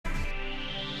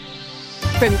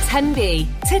From Tenby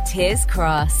to Tiers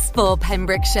Cross for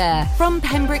Pembrokeshire. From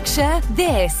Pembrokeshire,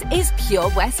 this is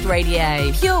Pure West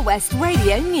Radio. Pure West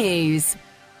Radio News.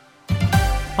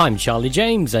 I'm Charlie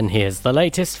James, and here's the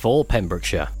latest for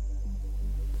Pembrokeshire.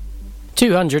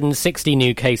 260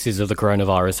 new cases of the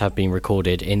coronavirus have been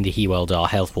recorded in the Hywel Dda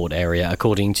Health Board area,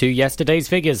 according to yesterday's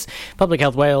figures. Public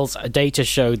Health Wales data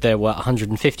showed there were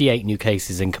 158 new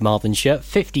cases in Carmarthenshire,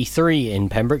 53 in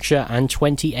Pembrokeshire and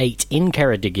 28 in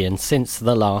Ceredigion since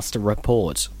the last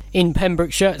report. In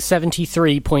Pembrokeshire,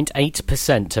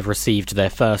 73.8% have received their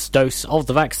first dose of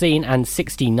the vaccine and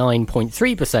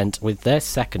 69.3% with their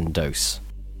second dose.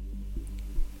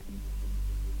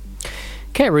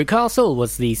 Carew Castle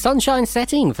was the sunshine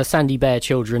setting for Sandy Bear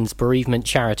Children's Bereavement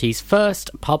Charity's first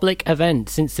public event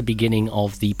since the beginning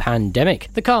of the pandemic.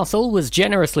 The castle was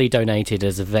generously donated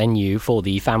as a venue for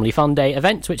the Family Fun Day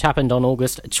event, which happened on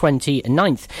August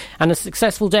 29th, and a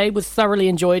successful day was thoroughly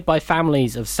enjoyed by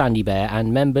families of Sandy Bear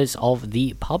and members of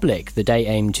the public. The day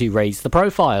aimed to raise the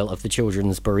profile of the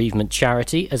Children's Bereavement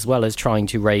Charity, as well as trying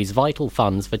to raise vital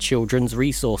funds for children's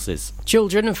resources.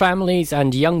 Children, families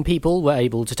and young people were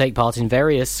able to take part in various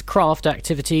craft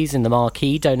activities in the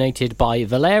marquee donated by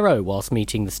Valero whilst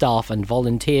meeting the staff and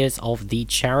volunteers of the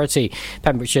charity.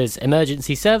 Pembrokeshire's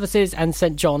Emergency Services and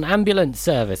St John Ambulance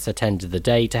Service attended the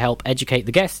day to help educate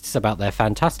the guests about their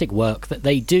fantastic work that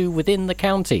they do within the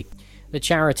county. The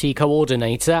charity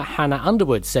coordinator, Hannah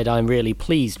Underwood, said, "I'm really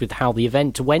pleased with how the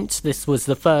event went. This was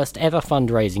the first ever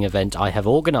fundraising event I have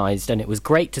organised, and it was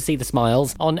great to see the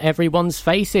smiles on everyone's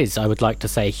faces. I would like to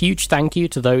say a huge thank you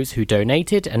to those who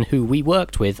donated and who we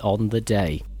worked with on the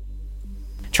day."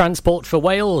 Transport for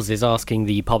Wales is asking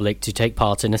the public to take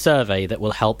part in a survey that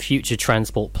will help future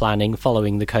transport planning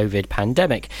following the COVID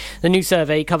pandemic. The new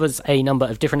survey covers a number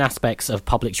of different aspects of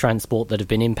public transport that have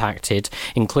been impacted,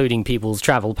 including people's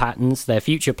travel patterns, their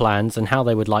future plans, and how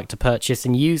they would like to purchase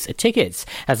and use tickets.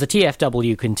 As the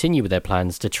TfW continue with their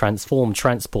plans to transform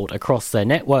transport across their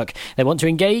network, they want to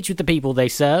engage with the people they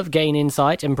serve, gain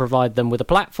insight, and provide them with a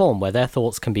platform where their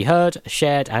thoughts can be heard,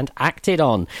 shared, and acted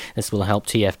on. This will help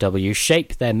TfW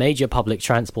shape their major public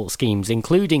transport schemes,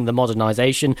 including the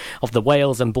modernisation of the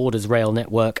Wales and Borders rail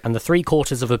network and the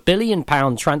 £750 million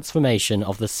transformation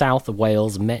of the South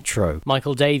Wales Metro.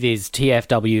 Michael Davies,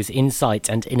 TfW's Insight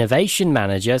and Innovation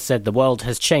Manager, said the world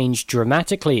has changed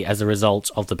dramatically as a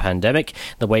result of the pandemic.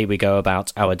 The way we go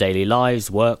about our daily lives,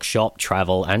 work, shop,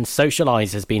 travel and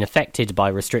socialise has been affected by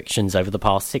restrictions over the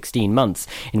past 16 months.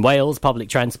 In Wales, public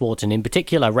transport and in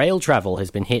particular rail travel has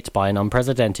been hit by an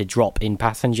unprecedented drop in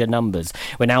passenger numbers.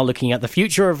 We're now looking at the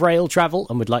future of rail travel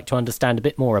and would like to understand a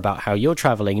bit more about how you're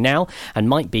travelling now and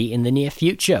might be in the near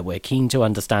future. We're keen to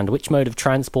understand which mode of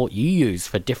transport you use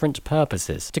for different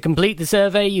purposes. To complete the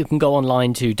survey, you can go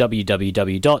online to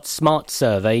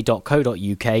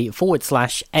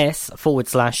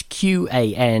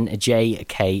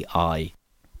www.smartsurvey.co.uk/S/QANJKI.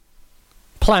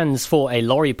 Plans for a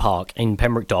lorry park in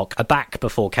Pembroke Dock are back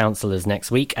before councillors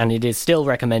next week, and it is still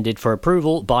recommended for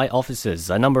approval by officers.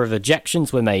 A number of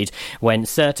objections were made when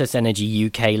Certus Energy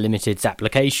UK Limited's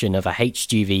application of a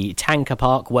HGV tanker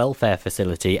park welfare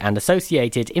facility and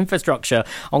associated infrastructure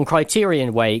on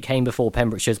Criterion Way came before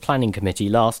Pembrokeshire's Planning Committee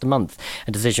last month.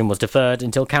 A decision was deferred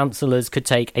until councillors could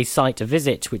take a site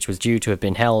visit, which was due to have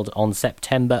been held on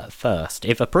September 1st.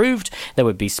 If approved, there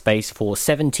would be space for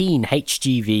 17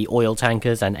 HGV oil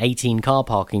tankers and 18 car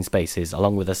parking spaces,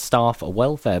 along with a staff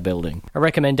welfare building. A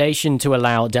recommendation to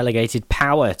allow delegated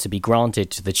power to be granted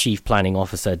to the Chief Planning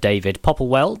Officer, David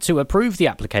Popplewell, to approve the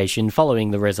application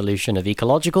following the resolution of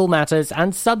ecological matters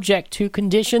and subject to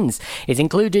conditions is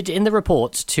included in the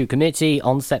report to committee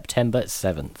on September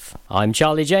 7th. I'm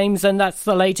Charlie James, and that's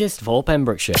the latest for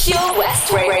Pembrokeshire. Pure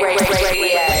West Radio.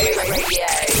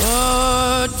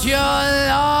 Put your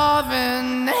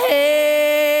loving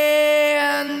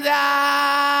hand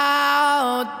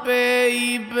out,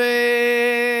 baby,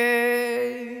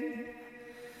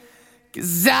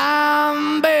 'cause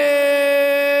I'm begging.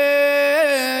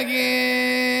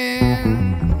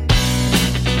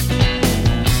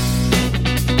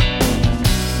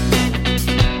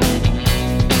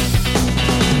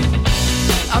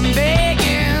 I'm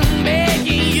begging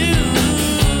you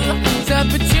to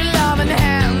put your loving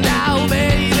hand out,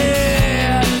 baby.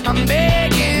 I'm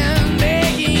begging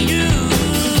you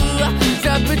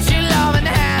to put your loving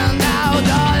hand out,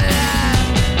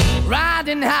 darling.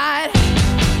 Riding high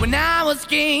when I was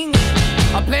king,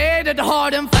 I played it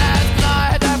hard and fast, 'cause I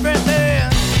had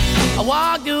everything. I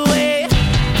walked away,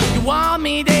 you want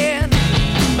me then,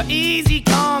 but easy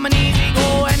come and easy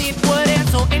go, and it wouldn't,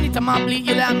 so Anytime I bleed,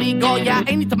 you let me go. Yeah,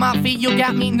 anytime I feel, you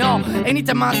got me, no.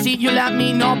 Anytime I see, you let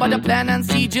me know. But the plan and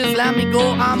see, just let me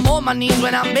go. I'm on my knees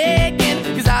when I'm begging,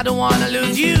 cause I don't wanna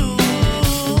lose you.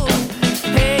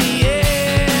 Hey,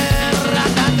 yeah,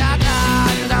 ra-da-da-da,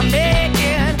 cause I'm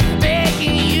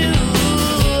begging you.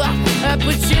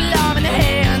 Put your love in the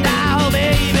hand out,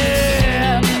 baby.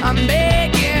 I'm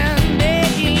begging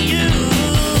you.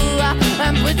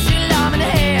 Put your love in the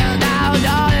hand out,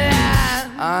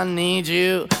 darling. I need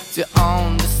you to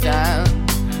understand.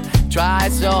 Try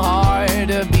so hard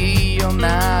to be your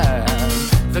man,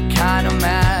 the kind of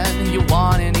man you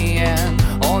want in the end.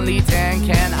 Only then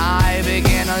can I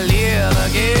begin to live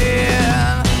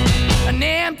again. An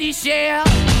empty shell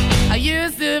I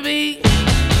used to be.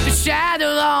 The shadow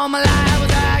all my life was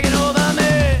dragging over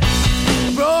me.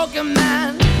 A broken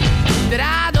man that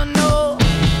I don't know.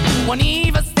 Won't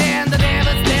even stand, I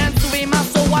never stand to be my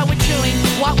soul. Why we're chilling,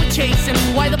 why we're chasing,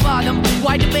 why the bottom,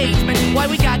 why the basement, why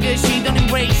we got good, she don't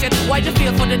embrace it. Why the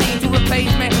feel for the need to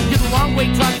replace me? You're the wrong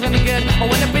way, trying to good. I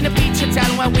went up in a feature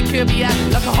town where we could be at.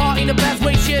 Like a heart in the best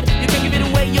way, shit. You can give it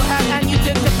away, you have, and you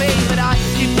took the bait. But I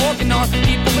keep walking on,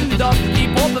 keep opening the door,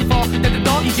 keep open for that the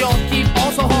door is yours, keep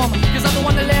also home. Cause I'm the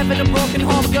one that live in a broken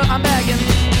home, girl, I'm begging.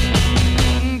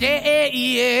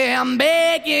 Yeah, I'm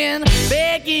begging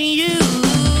you.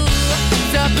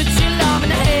 So put your love in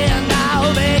the hand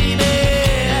now, baby.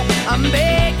 I'm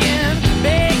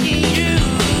begging you.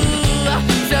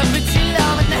 So put your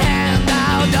love in the hand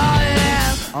now,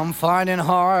 darling. I'm finding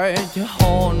hard to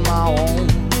hold my own.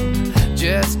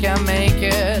 Just can't make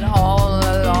it all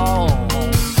alone.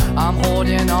 I'm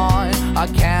holding on, I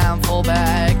can't fall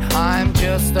back. I'm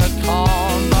just a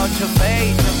call, but your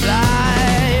face is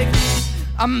black.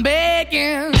 I'm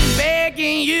begging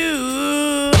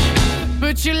you.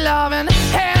 Put your loving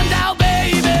hand out,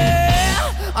 baby.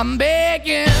 I'm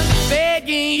begging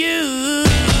you.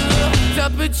 So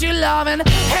put your loving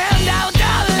hand out,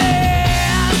 darling.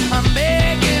 I'm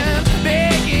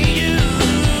begging you.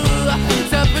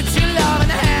 So put your loving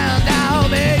hand out,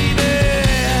 baby.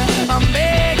 I'm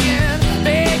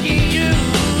begging you.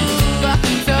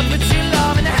 So put your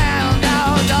loving hand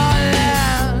out,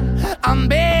 darling. I'm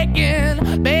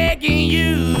begging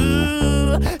you.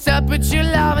 So put your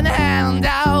loving hand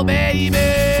out, baby.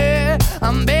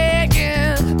 I'm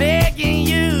begging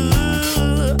you.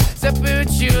 So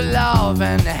put your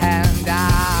loving hand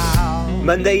out.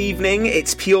 Monday evening,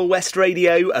 it's Pure West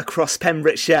Radio across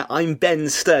Pembrokeshire. I'm Ben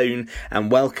Stone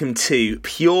and welcome to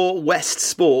Pure West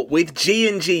Sport with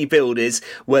G&G Builders.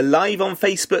 We're live on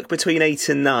Facebook between 8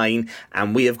 and 9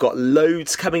 and we have got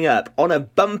loads coming up on a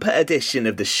bumper edition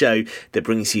of the show that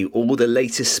brings you all the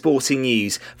latest sporting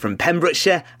news from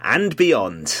Pembrokeshire and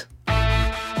beyond.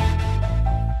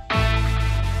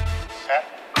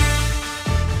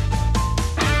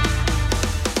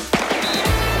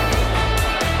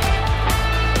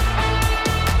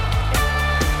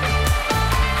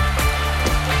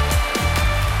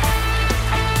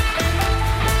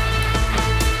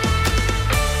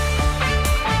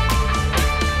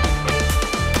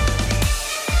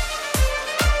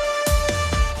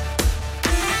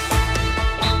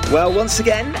 Well, once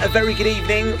again, a very good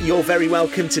evening. You're very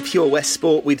welcome to Pure West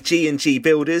Sport with G&G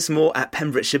Builders. More at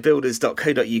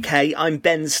pembrokeshirebuilders.co.uk. I'm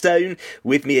Ben Stone.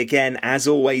 With me again, as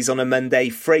always, on a Monday,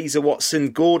 Fraser Watson,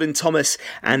 Gordon Thomas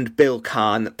and Bill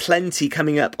Kahn. Plenty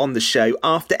coming up on the show.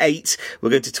 After 8,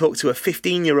 we're going to talk to a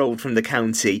 15-year-old from the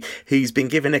county who's been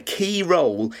given a key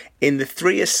role in the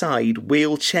three-a-side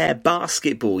wheelchair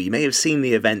basketball. You may have seen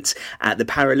the event at the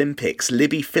Paralympics.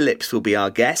 Libby Phillips will be our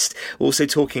guest. Also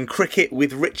talking cricket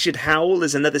with Richard Howell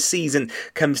as another season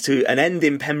comes to an end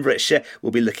in Pembrokeshire.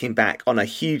 We'll be looking back on a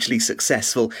hugely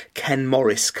successful Ken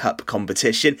Morris Cup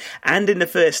competition. And in the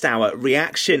first hour,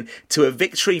 reaction to a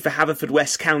victory for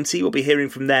Haverfordwest County. We'll be hearing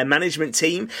from their management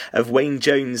team of Wayne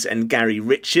Jones and Gary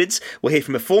Richards. We'll hear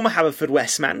from a former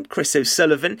Haverfordwest man, Chris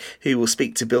O'Sullivan, who will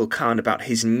speak to Bill Kahn about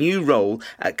his new role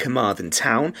at Carmarthen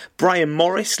Town. Brian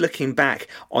Morris looking back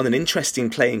on an interesting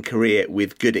playing career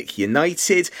with Goodwick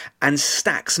United. And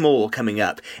stacks more coming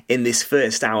up in this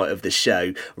first hour of the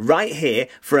show, right here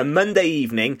for a Monday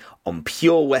evening on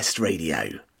Pure West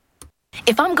Radio.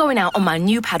 If I'm going out on my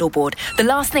new paddleboard, the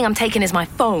last thing I'm taking is my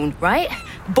phone, right?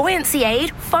 Buoyancy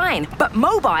aid, fine, but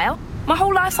mobile? My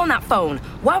whole life's on that phone.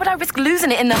 Why would I risk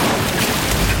losing it in the...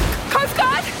 Coast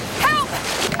Guard, help!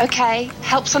 Okay,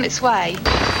 help's on its way.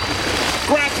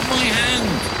 Grab my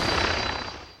hand!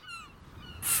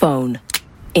 Phone.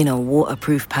 In a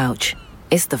waterproof pouch.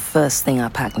 It's the first thing I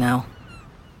pack now.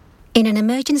 In an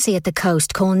emergency at the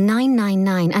coast, call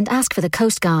 999 and ask for the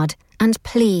Coast Guard. And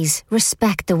please,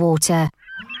 respect the water.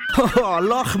 Oh,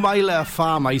 Lochmeyler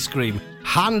Farm Ice Cream.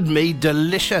 handmade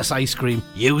delicious ice cream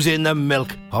using the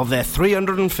milk of their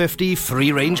 350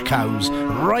 free-range cows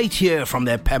right here from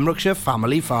their Pembrokeshire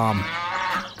family farm.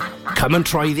 Come and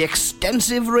try the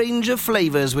extensive range of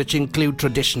flavours which include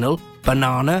traditional,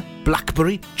 banana,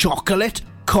 blackberry, chocolate,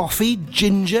 coffee,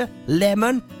 ginger,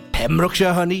 lemon,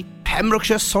 Pembrokeshire honey,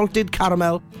 Pembrokeshire salted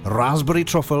caramel, raspberry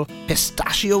truffle,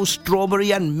 pistachio,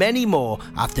 strawberry and many more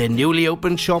at their newly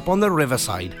opened shop on the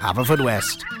Riverside,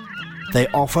 Haverfordwest. They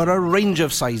offer a range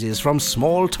of sizes from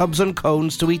small tubs and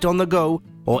cones to eat on the go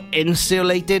or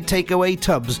insulated takeaway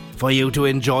tubs for you to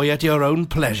enjoy at your own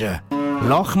pleasure.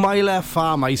 Lochmeyler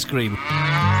Farm Ice Cream.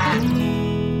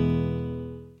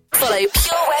 Follow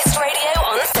Pure West Radio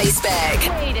on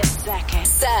Facebook. Wait a second.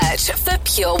 Search for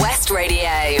Pure West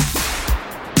Radio.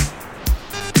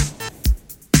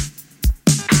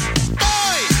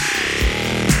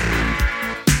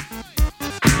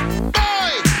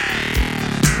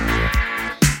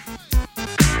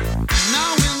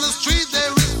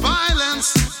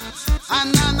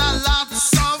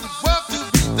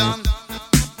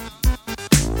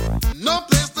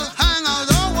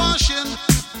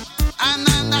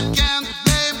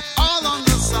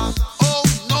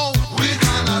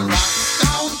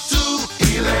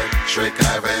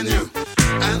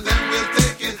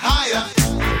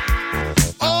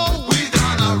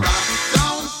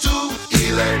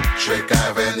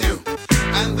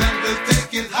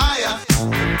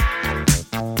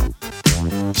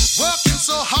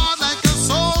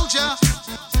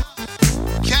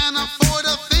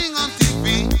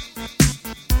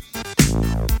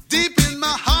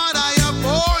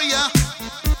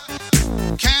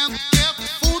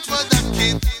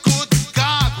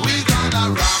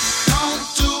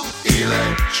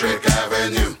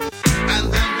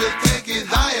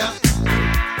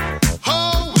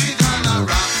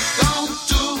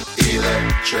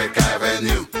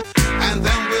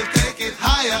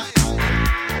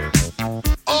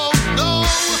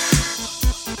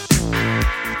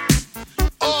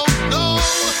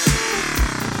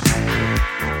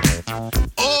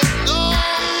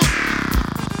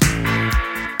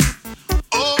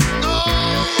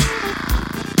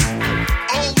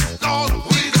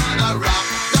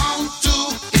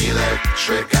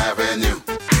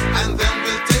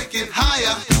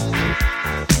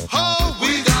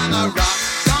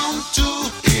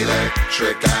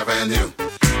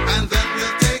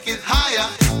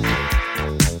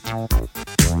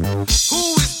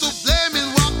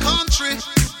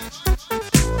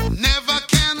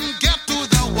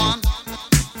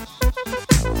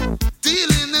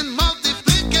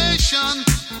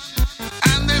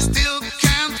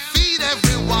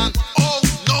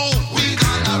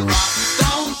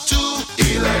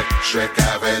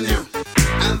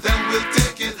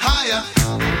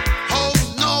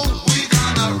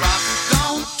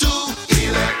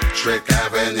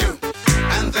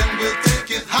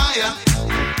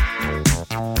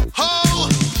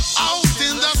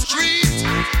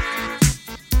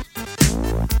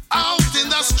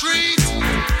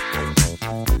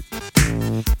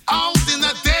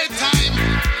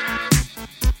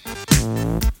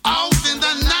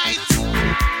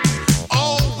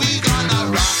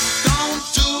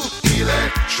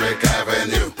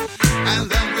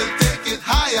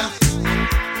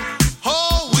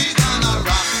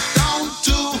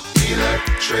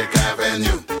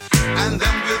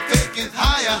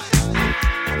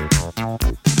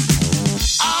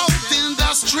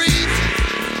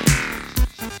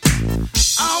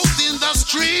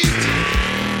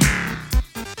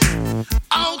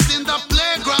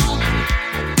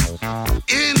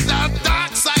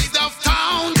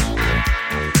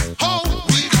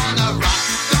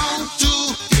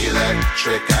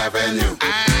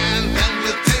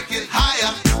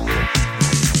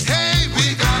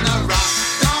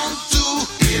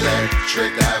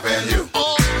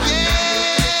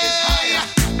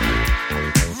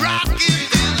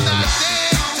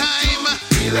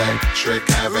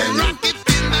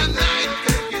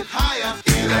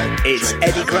 It's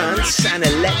Eddie Grant and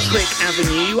Electric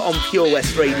Avenue on Pure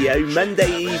West Radio,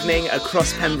 Monday evening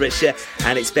across Pembrokeshire,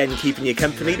 and it's Ben keeping you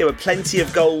company. There were plenty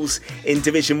of goals in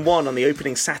Division 1 on the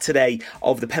opening Saturday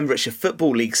of the Pembrokeshire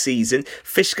Football League season.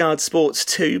 Fishguard Sports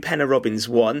 2, Penna Robins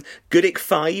 1, Goodwick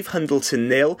 5, Hundleton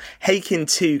 0, Hakin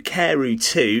 2, Carew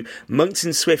 2,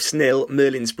 Monkton Swifts 0,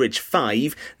 Merlin's Bridge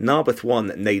 5, Narberth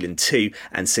 1, Neyland 2,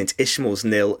 and St Ishmael's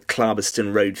 0,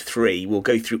 Clarbeston Road 3. We'll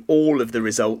go through all of the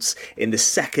results in the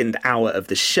second hour of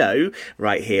the show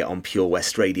right here on Pure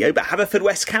West Radio. But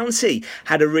Haverfordwest County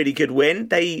had a really good win.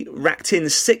 They racked in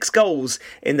 6 goals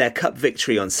in their cup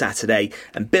victory on Saturday,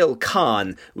 and Bill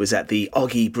Kahn was at the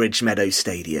Oggy Bridge Meadow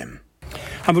Stadium.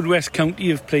 Haverford County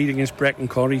have played against Brecon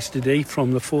Corries today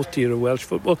from the 4th tier of Welsh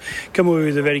football. Come away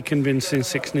with a very convincing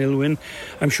 6-0 win.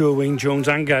 I'm sure Wayne Jones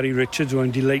and Gary Richards, who I'm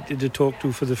delighted to talk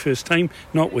to for the first time.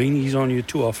 Not Wayne, he's on you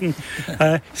too often.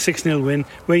 6-0 win.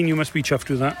 Wayne, you must be chuffed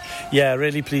with that. Yeah,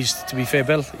 really pleased, to be fair,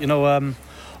 Bill. You know,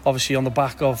 obviously on the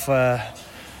back of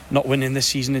not winning this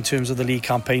season in terms of the league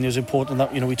campaign, it was important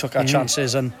that, you know, we took our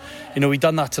chances, and, you know, we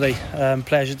done that today.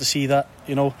 Pleasure to see that,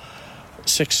 you know,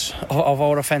 6 of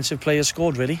our offensive players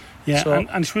scored, really. Yeah, so,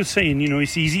 and it's worth saying, you know,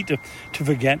 it's easy to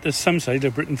forget that some sides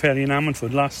of Britain Ferry and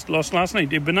Ammanford lost last night.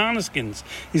 They're banana skins.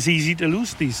 It's easy to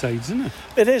lose these sides, isn't it?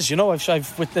 It is, you know.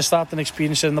 I've witnessed that and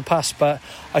experienced it in the past, but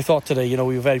I thought today, you know,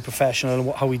 we were very professional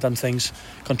in how we done things,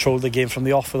 controlled the game from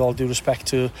the off, with all due respect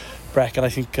to Brecon. I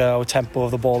think our tempo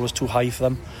of the ball was too high for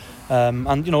them.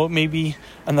 And, you know, maybe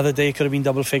another day could have been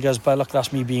double figures, but look,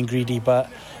 that's me being greedy.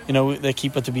 But, you know, their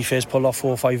keeper, to be fair, has pulled off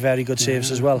 4 or 5 very good saves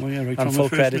as well. Right, and full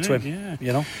credit to him,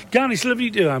 you know. Gary, it's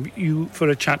lovely to have you for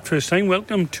a chat first time.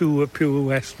 Welcome to Pure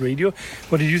West Radio.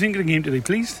 What did you think of the game today,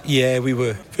 please? Yeah, we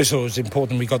were. First of all, it was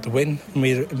important we got the win.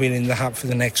 We're in the hat for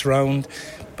the next round.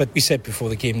 But we said before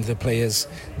the game to the players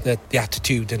that the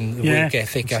attitude and the work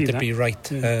ethic had to be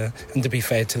right. And to be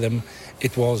fair to them,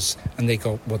 it was, and they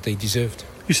got what they deserved.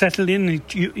 You settled in,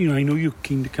 you know, I know you're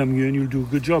keen to come here and you'll do a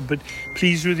good job, but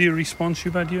pleased with your response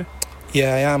you've had here?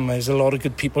 Yeah, I am. There's a lot of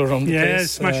good people around the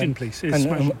place. Yeah, smashing place.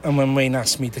 And when Wayne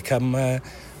asked me to come, I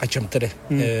jumped at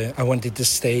it. I wanted to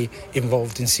stay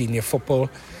involved in senior football,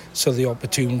 so the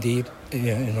opportunity,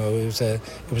 you know, it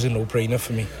was a no-brainer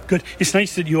for me. Good. It's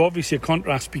nice that you're obviously a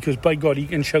contrast, because by God, he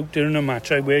can shout during a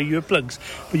match. I wear earplugs,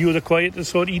 but you're the quieter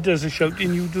sort. He does the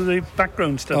shouting, you do the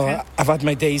background stuff. Oh, yeah? I've had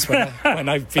my days when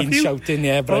I've been shouting,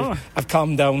 but I've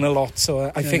calmed down a lot.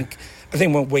 So I think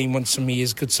what Wayne wants from me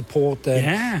is good support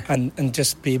and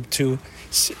just be able to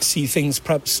see things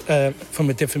perhaps from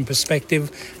a different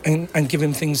perspective and give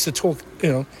him things to talk,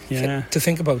 you know, to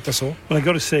think about, that's all. Well, I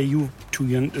got to say, you're too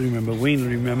young to remember, Wayne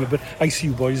will remember, but I see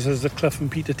you boys as the Clough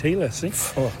and Peter Taylor, see?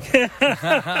 Oh.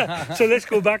 So let's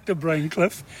go back to Brian Clough.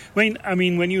 Wayne, I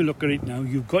mean, when you look at it now,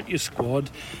 you've got your squad,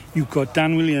 you've got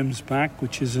Dan Williams back,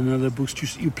 which is another boost.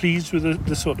 You pleased with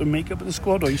the sort of makeup of the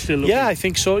squad, or are you still looking? Yeah, I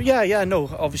think so. Yeah, no,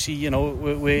 obviously, you know,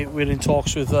 we're in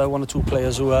talks with 1 or 2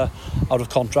 players who are out of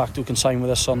contract who can sign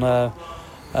with us on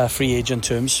free agent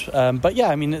terms. But yeah,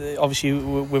 I mean, obviously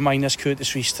we're minus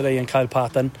Curtis Rees today and Kyle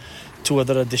Patton, 2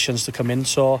 other additions to come in.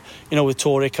 So, you know, with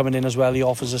Torre coming in as well, he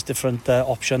offers us different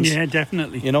options. Yeah,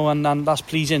 definitely. You know, and that's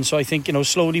pleasing. So I think, you know,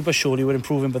 slowly but surely we're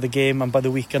improving by the game and by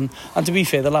the week. And to be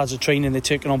fair, the lads are training, they're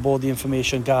taking on board the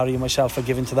information Gary and myself are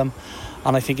giving to them.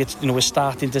 And I think it's, you know, we're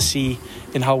starting to see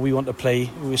in how we want to play,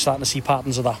 we're starting to see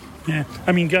patterns of that. Yeah,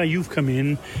 I mean, Guy, you've come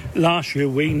in last year,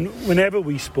 Wayne. Whenever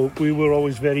we spoke, we were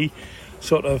always very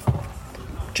sort of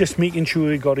just making sure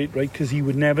we got it right, because he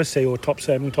would never say, top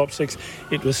 7, top 6.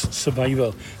 It was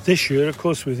survival. This year, of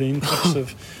course, with the influx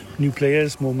of new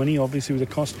players, more money, obviously with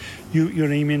the cost,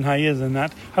 you're aiming higher than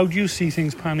that. How do you see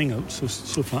things panning out so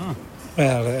far?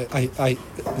 Well,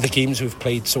 the games we've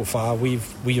played so far,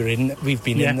 we've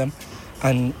been in them,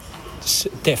 and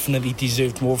definitely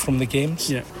deserved more from the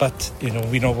games. But you know,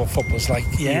 we know what football's like.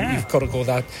 You've got to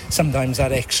go sometimes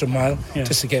that extra mile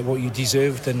just to get what you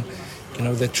deserved. And you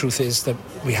know, the truth is that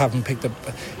we haven't picked up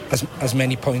as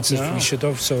many points as we should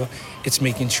have. So it's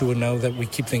making sure now that we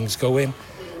keep things going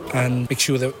and make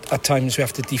sure that at times we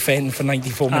have to defend for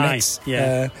 94 minutes.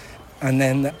 And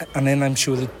then I'm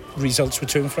sure the results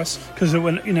return for us. Because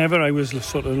whenever I was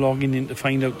sort of logging in to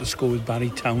find out the score with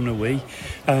Barrytown away,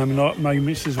 my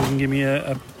missus wouldn't give me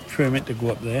a permit to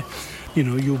go up there. You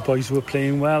know, you boys were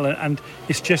playing well, and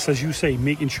it's just, as you say,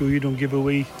 making sure you don't give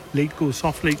away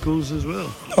soft late goals as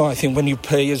well. Oh, I think when you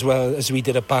play as well as we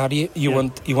did at Barry, you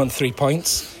want 3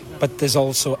 points, but there's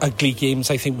also ugly games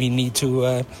I think we need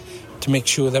to make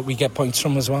sure that we get points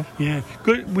from as well. Yeah,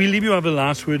 good. We'll leave you have the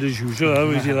last word as usual.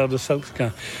 Always you'll have the South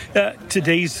car.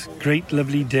 Today's great,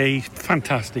 lovely day,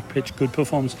 fantastic pitch, good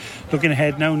performance. Looking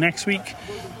ahead now, next week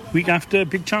after,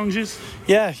 big challenges?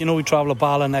 Yeah, you know, we travel to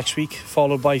Bala next week,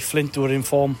 followed by Flint, who are in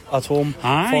form at home,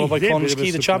 followed by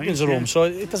Clonskey, the champions at home. So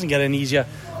it doesn't get any easier.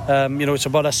 You know, it's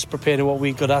about us preparing what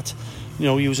we're good at, you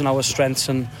know, using our strengths,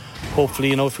 and hopefully,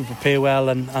 you know, if we prepare well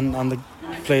and the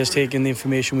players taking the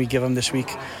information we give them this week,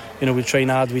 you know, we'll train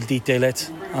hard, we'll detail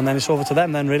it, and then it's over to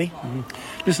them then, really.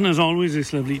 Listen, as always,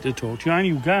 it's lovely to talk to you.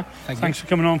 And Uga, thanks for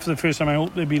coming on for the first time. I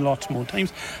hope there'll be lots more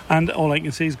times. And all I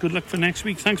can say is good luck for next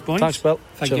week. Thanks, boys. Thanks, Bill.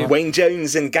 Thank you. Wayne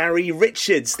Jones and Gary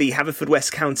Richards, the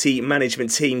Haverfordwest County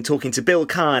management team, talking to Bill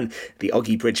Kahn, the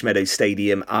Oggy Bridgemeadow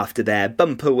Stadium, after their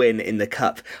bumper win in the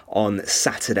Cup on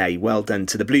Saturday. Well done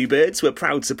to the Bluebirds. We're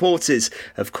proud supporters,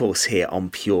 of course, here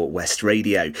on Pure West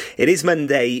Radio. It is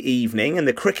Monday evening and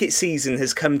the cricket season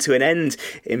has come to an end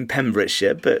in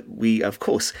Pembrokeshire, but we, of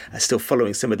course, are still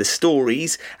following some of the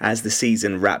stories as the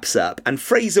season wraps up. And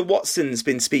Fraser Watson's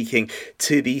been speaking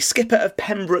to the skipper of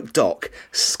Pembroke Dock,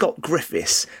 Scott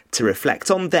Griffiths, to reflect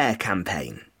on their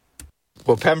campaign.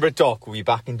 Well, Pembroke Dock will be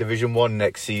back in Division 1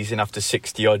 next season after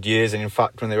 60-odd years, and in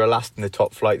fact, when they were last in the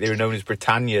top flight, they were known as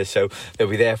Britannia, so they'll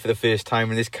be there for the first time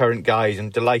in this current guise.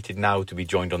 I'm delighted now to be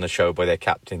joined on the show by their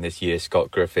captain this year, Scott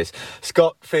Griffiths.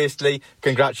 Scott, firstly,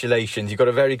 congratulations. You got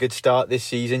a very good start this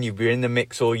season. You've been in the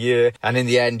mix all year, and in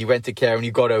the end, you went to Care and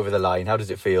you got over the line. How does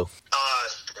it feel? Oh,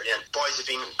 it's brilliant. Boys have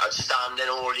been outstanding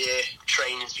all year.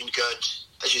 Training's been good.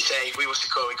 As you say, we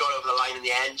got over the line in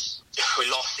the end. We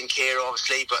lost in Care,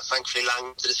 obviously, but thankfully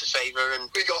Lang did us a favour and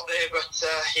we got there. But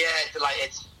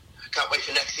delighted. Can't wait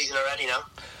for next season already now.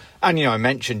 And, I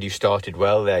mentioned you started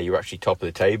well there. You were actually top of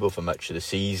the table for much of the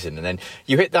season. And then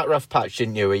you hit that rough patch,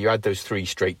 didn't you, where you had those 3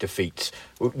 straight defeats.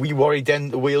 Were you worried then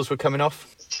the wheels were coming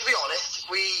off? To be honest,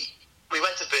 we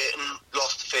went to Burton,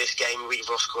 lost the first game. We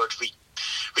scored. We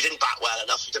didn't bat well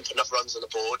enough. We didn't put enough runs on the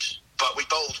board. But we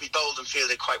bowled and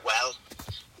fielded quite well.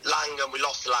 Langham, we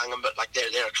lost to Langham, but they're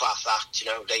a class act,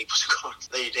 They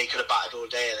could have batted all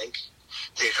day, I think.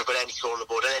 They could have put any score on the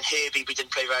board. And then Herbie, we didn't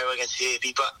play very well against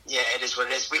Herbie, but yeah, it is what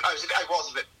it is. I was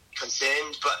a bit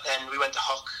concerned, but then we went to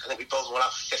Hook. I think we bowled one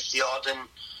out for 50 odd, and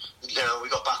we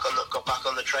got back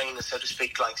on the train, so to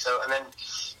speak. And then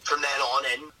from then on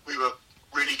in, we were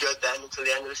really good then until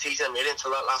the end of the season, really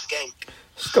until that last game.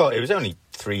 Scott, it was only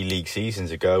 3 league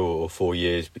seasons ago, or 4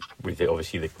 years, with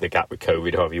obviously the gap with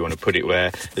COVID, however you want to put it,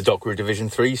 where the Dock were a Division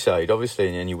 3 side,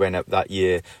 obviously, and you went up that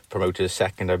year, promoted as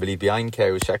second, I believe, behind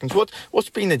Care was second. So what's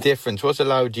been the difference? What's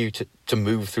allowed you to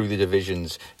move through the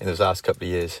divisions in those last couple of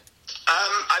years?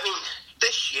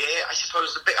 This year, I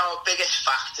suppose our biggest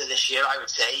factor this year, I would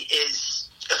say, is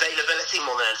availability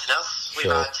more than anything else.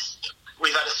 Sure.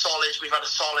 We've had a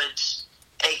solid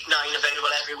 8-9 available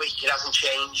every week. It hasn't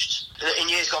changed. In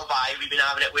years gone by, we've been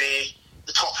having it where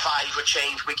the top 5 would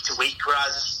change week to week,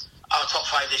 whereas our top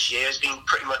 5 this year has been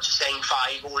pretty much the same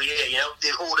 5 all year.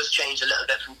 The orders changed a little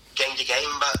bit from game to game,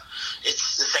 but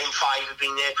it's the same 5 have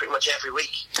been there pretty much every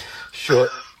week. Sure.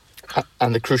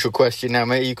 And the crucial question now,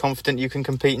 mate, are you confident you can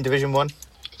compete in Division 1? To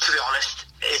be honest,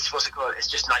 it's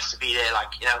just nice to be there.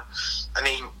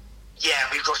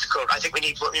 We've got to go. I think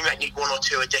we might need 1 or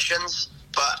 2 additions.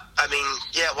 But,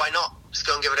 why not? Let's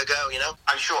go and give it a go,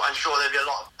 I'm sure there'll be a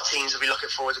lot of teams will be looking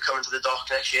forward to coming to the Dock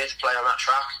next year to play on that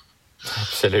track.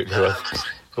 Absolutely.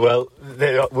 Well,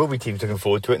 there will be teams looking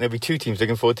forward to it, and there'll be 2 teams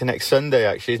looking forward to next Sunday,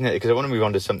 actually, isn't it? Because I want to move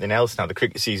on to something else now. The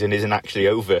cricket season isn't actually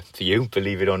over for you,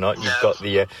 believe it or not. You've got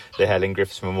the Helen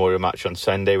Griffiths Memorial match on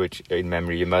Sunday, which in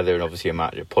memory of your mother, and obviously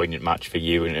a poignant match for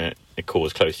you, and a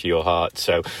cause close to your heart.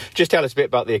 So just tell us a bit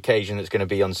about the occasion that's going to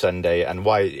be on Sunday and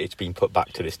why it's been put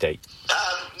back to this date.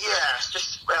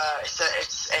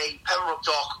 It's a Pembroke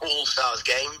Dock All-Stars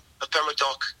game. A Pembroke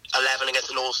Dock 11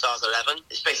 against an All-Stars 11.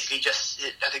 It's basically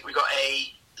I think we've got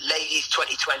a Ladies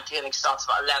 2020, I think starts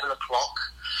about 11 o'clock.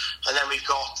 And then we've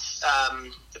got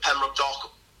the Pembroke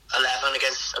Dock 11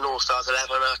 against an All-Stars 11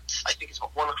 at, I think it's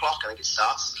about 1 o'clock, I think it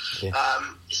starts. Yeah.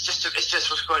 It's just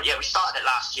what's going on. Yeah, we started it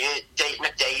last year.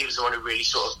 Nick Daly was the one who really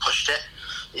sort of pushed it.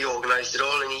 He organised it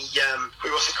all, and we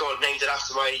named it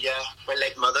after my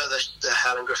late mother, the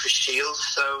Helen Griffiths Shield.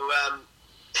 So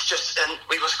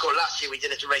last year we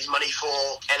did it to raise money for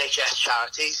NHS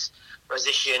charities, whereas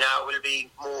this year now will be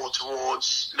more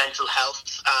towards mental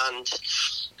health and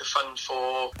the fund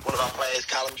for one of our players,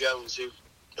 Callum Jones, who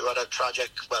had a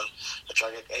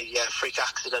freak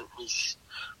accident. He's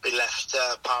been left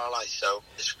paralysed, so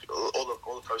all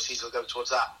the proceeds will go towards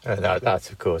that.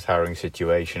 That's, of course, harrowing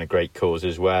situation, a great cause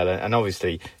as well. And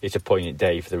obviously, it's a poignant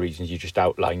day for the reasons you just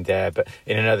outlined there. But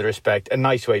in another respect, a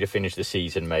nice way to finish the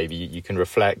season, maybe. You can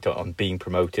reflect on being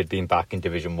promoted, being back in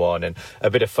Division 1, and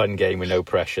a bit of fun game with no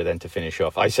pressure then to finish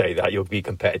off. I say that, you'll be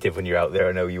competitive when you're out there.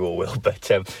 I know you all will. But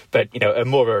a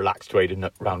more relaxed way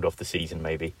to round off the season,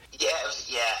 maybe.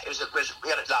 We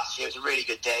had it last year. It was a really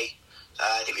good day.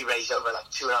 I think we raised over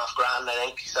 $2,500, I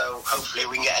think. So hopefully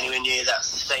we can get anywhere near that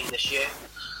sustain this year.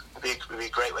 It'd be a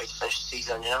great way to finish the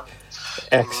season,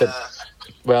 Excellent.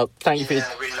 Well, thank you for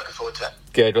really looking forward to it.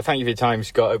 Good. Well, thank you for your time,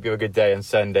 Scott. Hope you have a good day on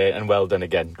Sunday, and well done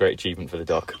again. Great achievement for the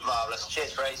Dock. Marvellous.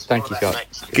 Cheers, Fraser. Thank you, Scott.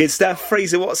 Good stuff.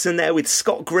 Fraser Watson there with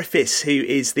Scott Griffiths, who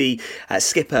is the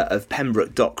skipper of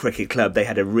Pembroke Dock Cricket Club. They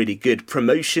had a really good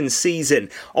promotion season.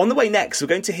 On the way next, we're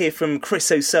going to hear from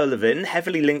Chris O'Sullivan,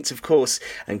 heavily linked, of course,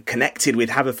 and connected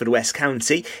with Haverfordwest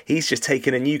County. He's just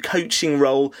taken a new coaching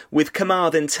role with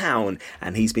Carmarthen Town,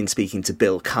 and he's been speaking to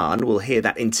Bill Kahn. We'll hear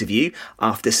that interview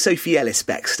after Sophie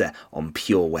Ellis-Bextor on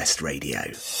Pure West Radio.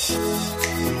 It's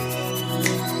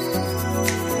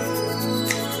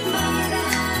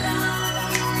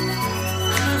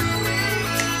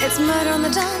murder on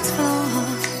the dance floor,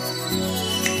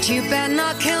 but you better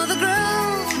not kill the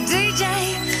groove,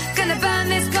 DJ. Gonna burn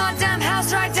this goddamn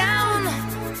house right down.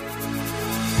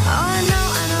 Oh, I know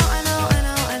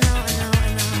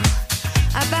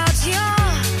about your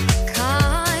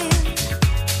kind.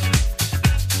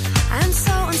 And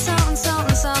so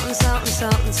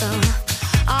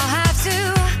I'll have to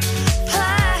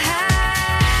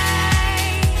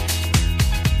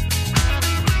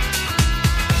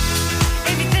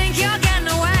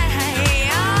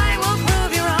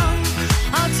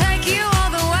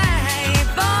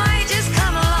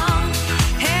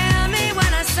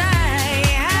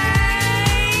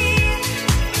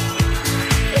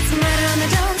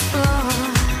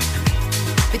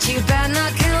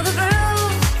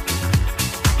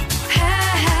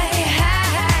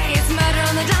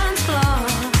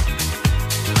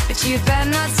you better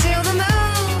not steal the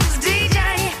moves, DJ.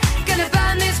 Gonna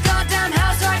burn this goddamn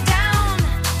house right down.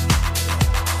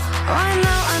 Oh, I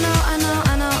know.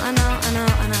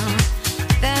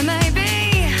 There may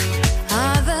be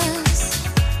others,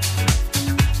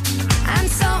 and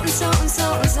so.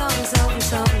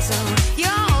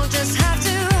 You'll just have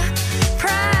to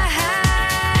pray.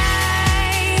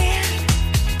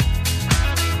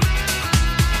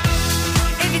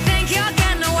 If you think you're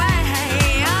getting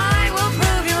away, I will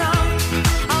prove you wrong.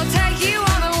 I'll take you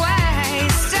all the way.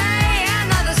 Stay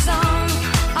another song.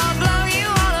 I'll blow you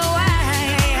all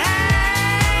away.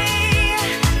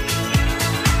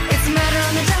 It's murder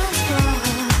on the dance floor,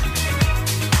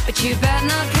 but you better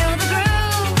not kill the groove.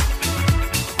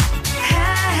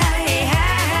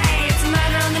 It's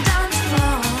murder on the dance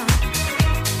floor,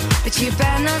 but you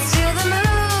better not steal the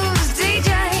moves,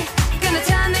 DJ. Gonna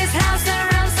turn this house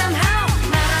around somehow.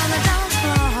 Murder on the dance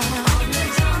floor,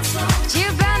 but you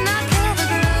better not kill the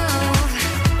groove.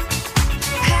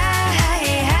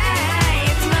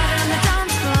 It's murder on the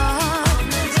dance floor,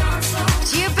 but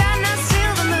you better not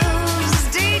steal the moves,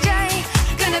 DJ.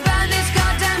 Gonna burn this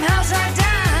goddamn house right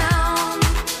down.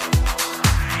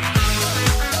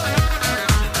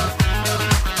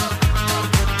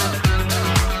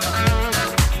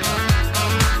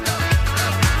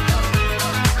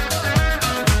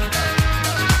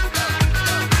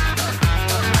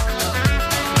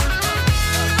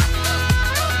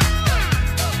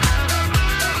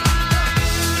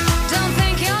 Don't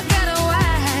think you'll get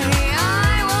away.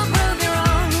 I will prove you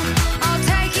wrong. I'll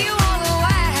take you all the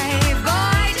way.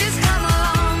 Boy, just come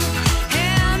along.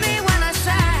 Hear me when I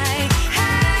say,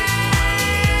 hey.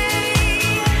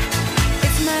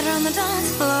 It's murder on the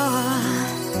dance floor,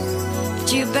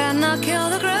 but you better not kill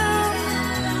the groove.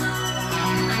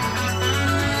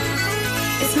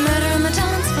 It's murder on the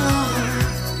dance floor,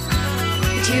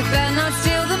 but you better not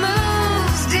steal the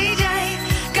moves, DJ.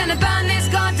 Gonna burn this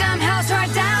goddamn house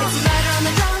right down. It's murder on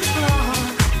the dance floor,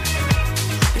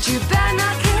 but you better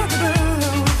not kill the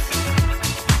groove.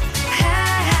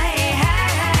 Hey,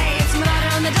 it's murder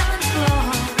on the dance floor,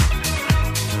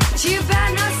 but you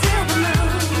better not steal the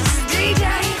moves, DJ.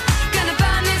 Gonna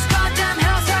burn this goddamn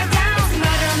house right down. It's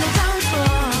murder on the dance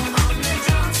floor,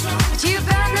 but you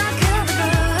better not kill the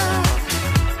groove.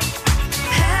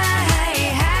 Hey,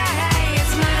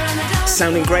 it's murder on the dance floor.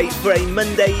 Sounding great for a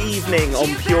Monday evening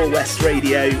on Pure West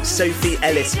Radio. Sophie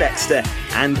Ellis-Bextor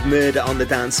and Murder on the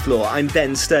Dance Floor. I'm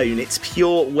Ben Stone. It's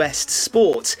Pure West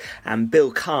Sport, and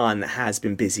Bill Kahn has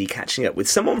been busy catching up with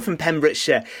someone from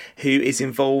Pembrokeshire who is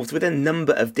involved with a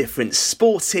number of different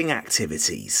sporting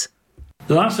activities.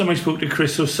 The last time I spoke to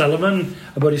Chris O'Sullivan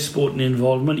about his sporting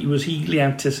involvement, he was eagerly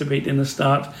anticipating the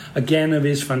start again of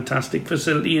his fantastic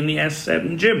facility in the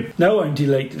S7 gym. Now I'm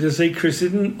delighted to say Chris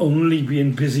isn't only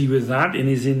being busy with that in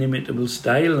his inimitable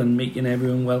style and making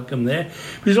everyone welcome there,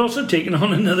 but he's also taken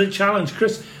on another challenge.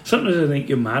 Chris, sometimes I think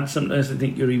you're mad, sometimes I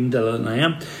think you're even duller than I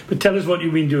am, but tell us what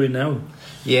you've been doing now.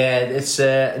 Yeah, it's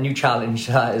a new challenge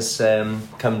that has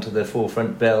come to the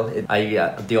forefront, Bill. I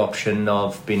had the option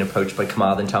of being approached by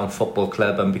Carmarthen Town Football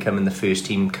Club and becoming the first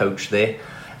team coach there.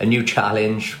 a new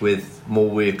challenge with more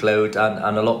workload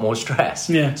and a lot more stress.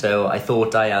 Yeah. So I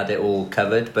thought I had it all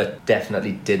covered, but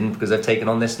definitely didn't, because I've taken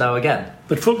on this now again.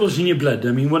 But football's in your blood.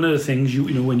 I mean, one of the things, you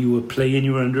know, when you were playing,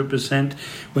 you were 100%.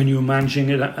 When you were managing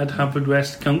it at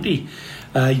Haverfordwest County,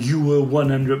 you were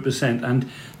 100%. And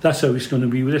that's how it's going to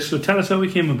be with this. So tell us how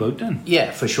it came about then.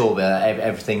 Yeah, for sure.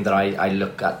 Everything that I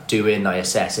look at doing, I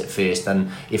assess it first,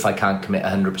 and if I can't commit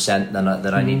 100%,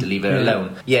 then I need to leave it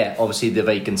alone. Yeah, obviously the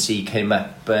vacancy came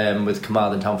up with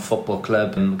Carmarthen Town Football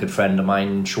Club. A good friend of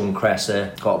mine, Sean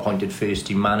Cresser, got appointed first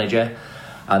team manager.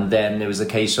 And then it was a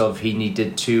case of he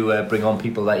needed to bring on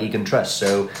people that he can trust.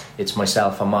 So it's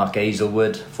myself and Mark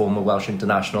Hazelwood, former Welsh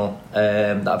international,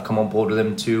 that have come on board with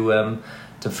him to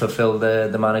fulfil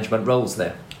the management roles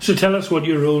there. So tell us what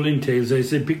your role entails.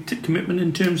 Is it a big commitment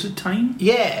in terms of time?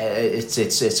 Yeah, it's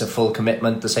a full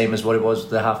commitment, the same as what it was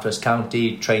with the Haverfordwest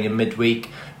County, training midweek,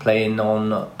 playing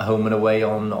on home and away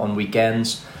on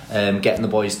weekends. Getting the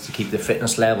boys to keep their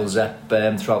fitness levels up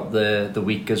throughout the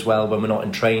week as well when we're not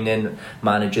in training,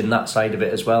 managing that side of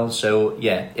it as well. So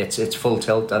yeah, it's full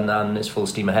tilt and it's full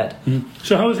steam ahead.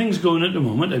 So how are things going at the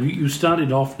moment? Have you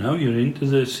started off now? You're into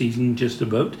the season just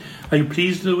about. Are you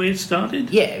pleased with the way it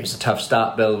started? Yeah, it was a tough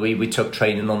start, Bill. We took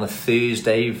training on the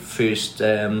Thursday, first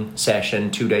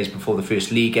session, 2 days before the first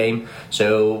league game.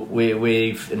 So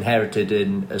we've inherited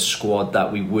a squad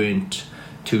that we weren't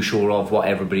too sure of what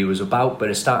everybody was about, but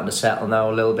it's starting to settle now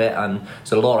a little bit, and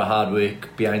there's a lot of hard work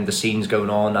behind the scenes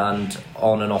going on and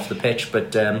off the pitch,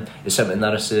 but it's something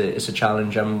that it's a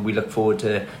challenge, and we look forward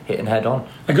to hitting head on.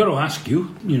 I got to ask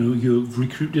you, you've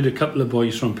recruited a couple of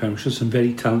boys from Pembrokeshire, some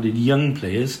very talented young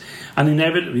players, and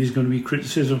inevitably there's going to be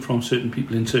criticism from certain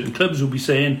people in certain clubs who'll be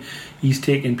saying he's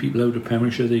taking people out of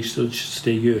Pembrokeshire, they still should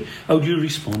stay here. How do you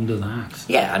respond to that?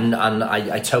 Yeah, and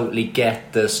I totally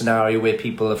get the scenario where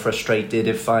people are frustrated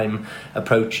if I'm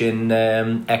approaching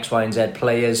X, Y and Z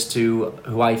players who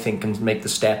I think can make the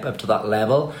step up to that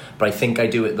level, but I think I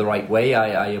do it the right way.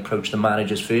 I approach the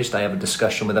managers first. I have a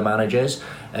discussion with the managers.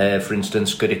 For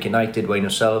instance, Goodwick United, Wayne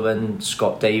O'Sullivan,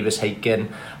 Scott Davis,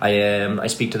 Haken. I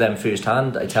speak to them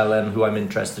firsthand. I tell them who I'm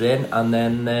interested in, and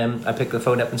then I pick the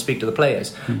phone up and speak to the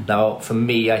players. Now, for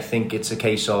me, I think it's a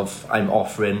case of I'm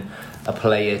offering a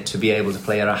player to be able to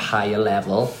play at a higher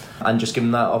level and just give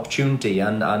them that opportunity,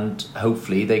 and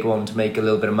hopefully they go on to make a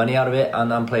little bit of money out of it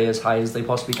and play as high as they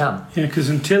possibly can. Yeah, because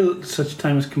until such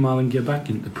time as Carmarthen get back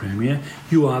into the Premier,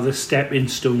 you are the stepping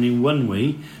stone in one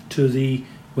way to the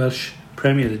Welsh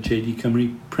Premier, the JD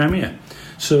Cymru Premier.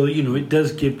 So, it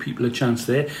does give people a chance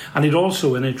there. And it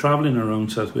also, when they're travelling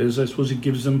around South Wales, I suppose it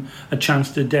gives them a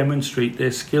chance to demonstrate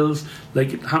their skills,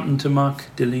 like it happened to Mark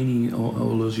Delaney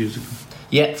all those years ago.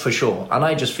 Yeah, for sure. And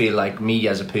I just feel like me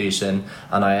as a person,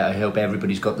 and I hope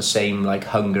everybody's got the same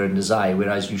hunger and desire,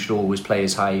 whereas you should always play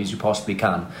as high as you possibly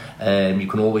can. You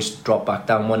can always drop back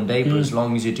down one day, but as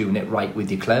long as you're doing it right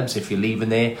with your clubs, if you're leaving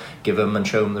there, give them and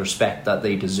show them the respect that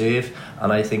they deserve.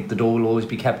 And I think the door will always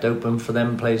be kept open for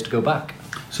them players to go back.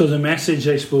 So the message,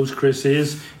 I suppose, Chris,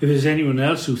 is if there's anyone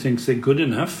else who thinks they're good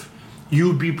enough,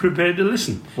 you'd be prepared to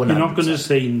listen. 100%. You're not going to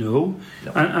say no.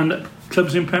 And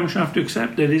clubs in Pembrokeshire have to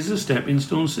accept there is a stepping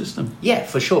stone system. Yeah,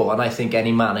 for sure. And I think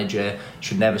any manager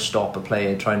should never stop a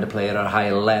player trying to play at a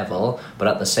higher level, but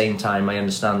at the same time I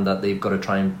understand that they've got to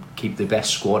try and keep the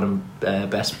best squad and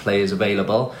best players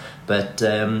available, but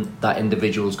that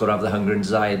individual's got to have the hunger and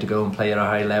desire to go and play at a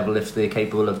high level if they're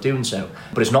capable of doing so.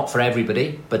 But it's not for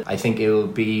everybody, but I think it will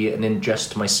be an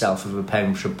injustice to myself of a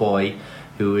Pembrokeshire boy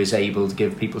who is able to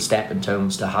give people stepping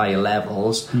stones to higher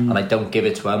levels, and I don't give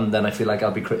it to them, then I feel like I'll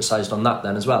be criticised on that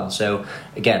then as well. So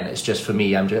again, it's just for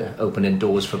me, I'm just opening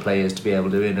doors for players to be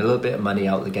able to earn a little bit of money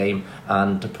out of the game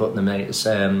and to put them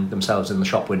themselves in the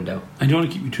shop window. I don't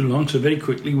want to keep you too long, so very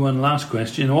quickly, one last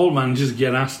question. All managers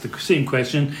get asked the same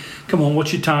question. Come on,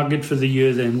 what's your target for the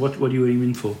year then? What are you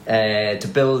aiming for? To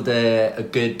build a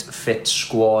good, fit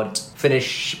squad,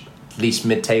 finish at least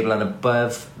mid-table and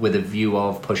above, with a view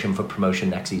of pushing for promotion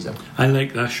next season. I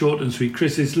like that, short and sweet.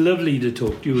 Chris, it's lovely to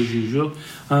talk to you as usual,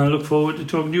 and I look forward to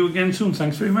talking to you again soon.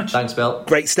 Thanks very much. Thanks, Bill.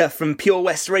 Great stuff from Pure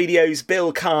West Radio's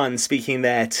Bill Kahn speaking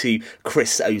there to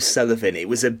Chris O'Sullivan. It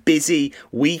was a busy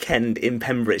weekend in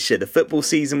Pembrokeshire. The football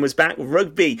season was back,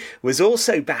 rugby was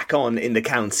also back on in the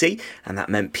county, and that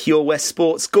meant Pure West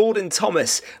Sports' Gordon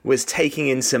Thomas was taking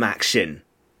in some action.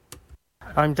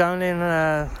 I'm down in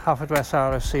Haverfordwest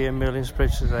RFC in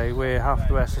Merlinsbridge today, where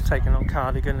Haverfordwest are taking on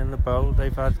Cardigan in the Bowl.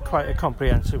 They've had quite a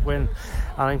comprehensive win,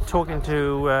 and I'm talking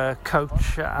to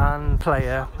coach and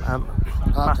player,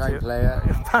 part-time player.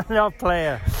 Not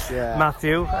player, yeah.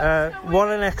 Matthew. What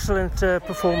an excellent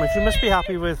performance. You must be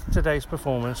happy with today's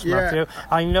performance, Matthew.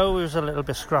 I know it was a little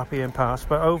bit scrappy in parts,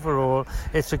 but overall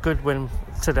it's a good win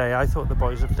today. I thought the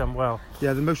boys have done well.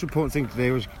 Yeah, the most important thing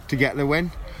today was to get the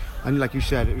win. And like you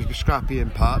said, it was scrappy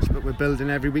in parts, but we're building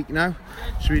every week now.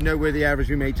 So we know where the errors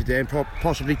we made today and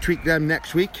possibly tweak them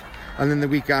next week. And then the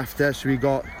week after, so we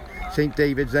got St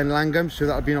David's, then Langham. So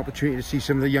that'll be an opportunity to see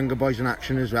some of the younger boys in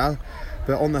action as well.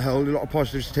 But on the whole, a lot of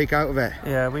positives to take out of it.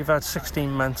 Yeah, we've had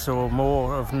 16 months or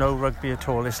more of no rugby at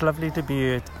all. It's lovely to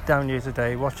be down here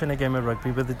today watching a game of rugby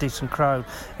with a decent crowd.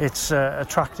 It's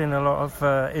attracting a lot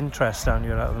of interest down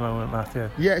here at the moment,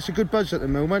 Matthew. Yeah, it's a good buzz at the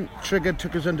moment. Trigger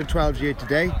took us under 12s here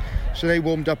today, so they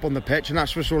warmed up on the pitch, and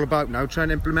that's what it's all about now, trying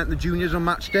to implement the juniors on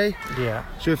match day. Yeah.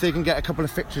 So if they can get a couple of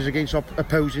fixtures against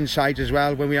opposing sides as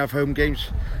well when we have home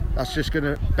games, that's just going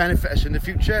to benefit us in the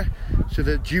future. So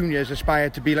the juniors aspire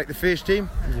to be like the first team,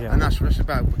 and that's what it's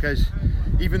about, because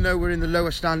even though we're in the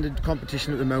lower standard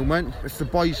competition at the moment, if the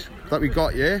boys that we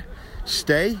got here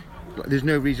stay, there's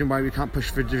no reason why we can't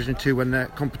push for Division 2 when the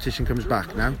competition comes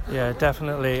back now. Yeah,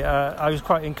 definitely. I was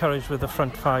quite encouraged with the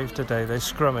front five today. They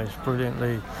scrummaged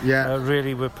brilliantly. Yeah.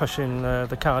 Really were pushing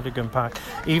the Cardigan pack.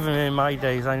 Even in my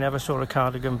days, I never saw a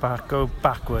Cardigan pack go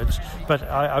backwards, but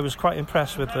I was quite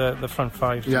impressed with the front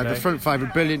five today. Yeah, the front five are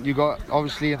brilliant. You got,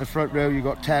 obviously, in the front row, you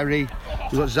got Terry,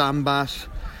 you got Zambas,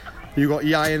 you got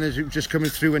Ian who's just coming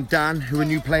through, and Dan, who are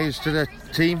new players to the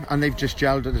team, and they've just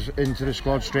gelled into the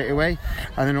squad straight away.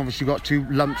 And then obviously got two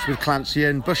lumps with Clancy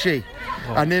and Bushy,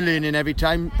 and they're learning every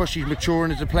time. Bushy's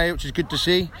maturing as a player, which is good to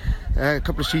see. A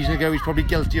couple of seasons ago, he's probably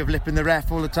guilty of lipping the ref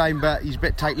all the time, but he's a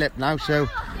bit tight-lipped now. So,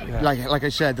 like I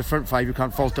said, the front five, you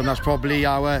can't fault them. That's probably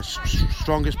our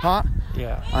strongest part.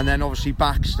 Yeah. And then obviously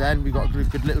backs. Then we've got a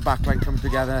good little backline coming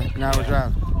together now as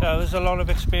well. Yeah, there's a lot of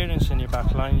experience in your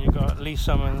backline. You've got Lee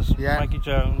Summons, Mikey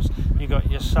Jones. You've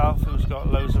got yourself, who's got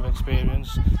loads of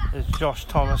experience. There's Josh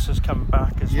Thomas has come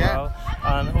back as well,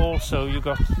 and also you've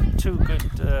got two good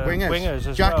wingers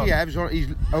as Jackie well. Ebbs, he's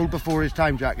old before his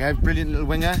time. Jack Ebbs, brilliant little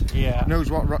winger. Yeah.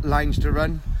 Knows what lines to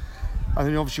run. And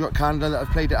then obviously got Canada that have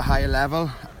played at a higher level.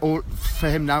 All for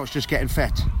him now, it's just getting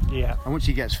fit. Yeah. And once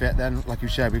he gets fit, then, like you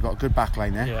said, we've got a good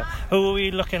backline there. Yeah. Who are we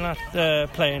looking at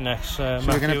playing next, so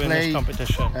Matthew, we're going to play in this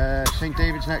competition? St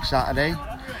David's next Saturday,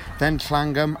 then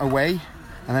Clangham away,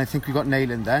 and I think we've got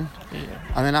Neyland then. Yeah.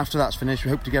 And then after that's finished,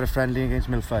 we hope to get a friendly against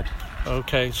Milford.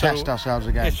 Okay, so test ourselves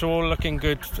again. It's all looking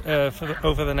good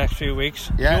over the next few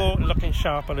weeks. Yeah. You're looking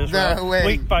sharper as well. Way.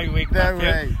 Week by week, No Matthew.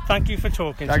 way. Thank you for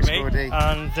talking Thanks, to me. Gordy.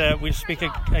 And we'll speak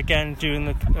again during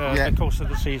the course of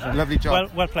the season. Lovely job.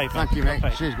 Well played. Thank you, mate.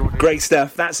 Cheers, Gordy. Great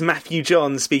stuff. That's Matthew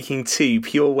John speaking to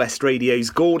Pure West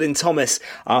Radio's Gordon Thomas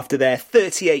after their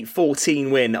 38-14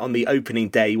 win on the opening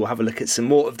day. We'll have a look at some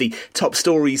more of the top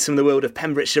stories from the world of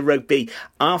Pembrokeshire rugby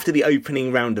after the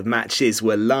opening round of matches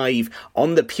were live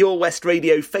on the Pure West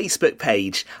Radio Facebook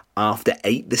page after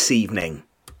 8 this evening.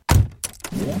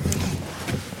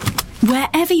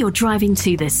 Wherever you're driving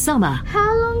to this summer,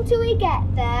 how long till we get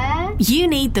there? You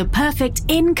need the perfect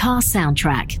in-car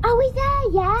soundtrack. Are we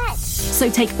there yet? So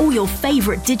take all your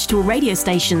favourite digital radio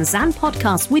stations and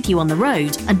podcasts with you on the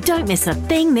road and don't miss a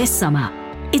thing this summer.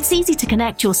 It's easy to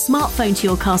connect your smartphone to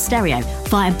your car stereo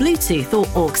via Bluetooth or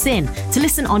aux-in to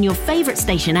listen on your favourite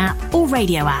station app or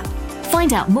radio app.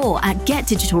 Find out more at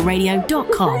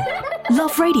getdigitalradio.com.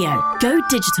 Love radio. Go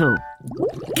digital.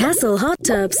 Castle Hot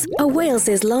Tubs are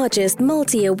Wales's largest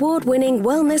multi-award-winning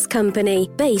wellness company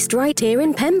based right here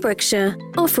in Pembrokeshire,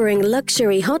 offering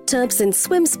luxury hot tubs and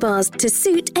swim spas to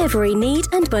suit every need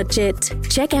and budget.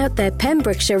 Check out their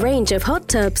Pembrokeshire range of hot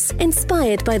tubs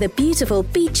inspired by the beautiful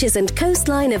beaches and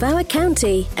coastline of our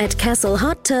county at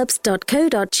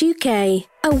castlehottubs.co.uk.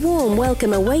 A warm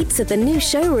welcome awaits at the new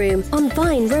showroom on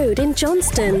Vine Road in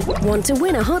Johnston. Want to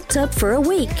win a hot tub for a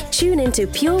week? Tune into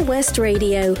Pure West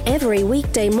Radio every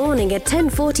weekday morning at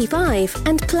 10:45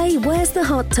 and play Where's the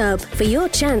Hot Tub for your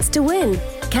chance to win.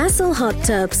 Castle Hot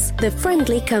Tubs, the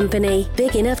friendly company,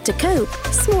 big enough to cope,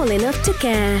 small enough to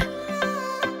care.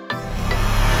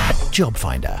 Job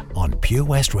Finder on Pure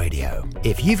West Radio.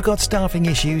 If you've got staffing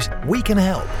issues, we can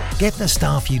help. Get the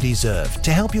staff you deserve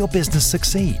to help your business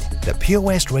succeed. The Pure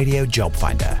West Radio Job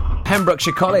Finder.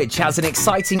 Pembrokeshire College has an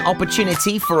exciting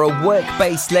opportunity for a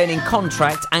work-based learning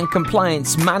contract and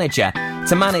compliance manager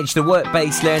to manage the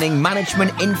work-based learning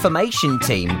management information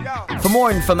team. For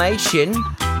more information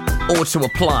or to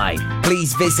apply,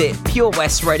 please visit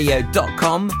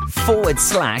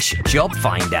purewestradio.com/job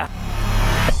finder.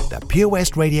 The Pure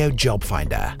West Radio Job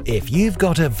Finder. If you've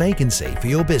got a vacancy for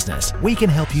your business, we can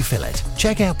help you fill it.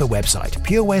 Check out the website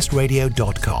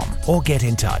purewestradio.com or get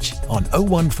in touch on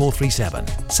 01437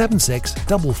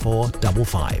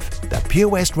 764455. The Pure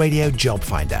West Radio Job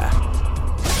Finder.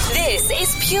 This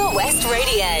is Pure West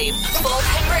Radio for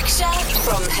Pembrokeshire,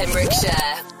 from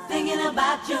Pembrokeshire. Thinking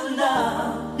about your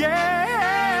love. Yeah,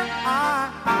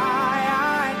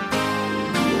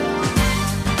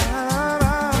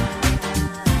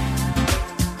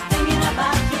 Thinking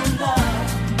about your love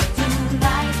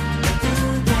tonight,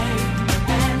 today,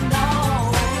 and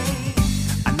always.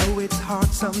 I know it's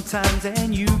hard sometimes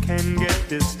and you can get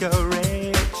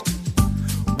discouraged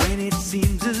when it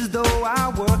seems as though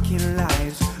our working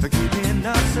lives are keeping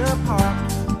us apart.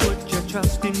 Put your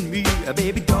trust in me,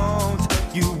 baby, don't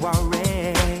you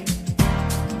worry.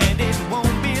 And it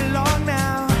won't be long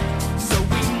now, so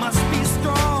we must be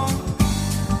strong.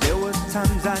 There was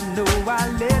times I know I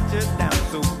let you down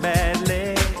so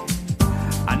badly.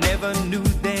 I never knew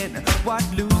then what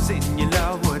losing your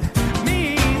love would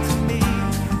mean to me.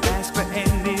 Ask for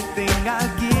anything, I'll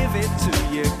give it to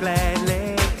you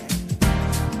gladly.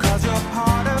 'Cause you're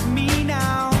part of me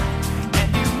now,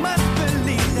 and you must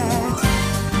believe that.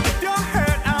 If you're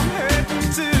hurt, I'm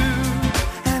hurting too.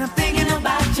 And I'm thinking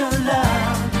about your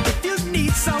love. If you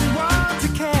need someone to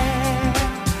care,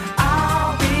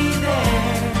 I'll be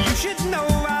there. You should know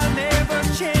I'll never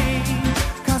change.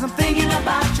 'Cause I'm thinking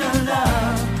about your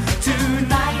love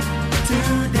tonight,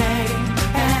 today,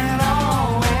 and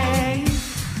always.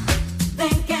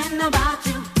 Thinking about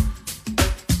you.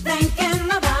 Thinking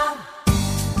about.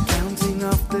 Counting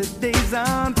up the days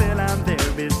until I'm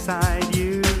there beside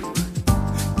you.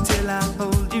 Till I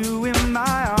hold you in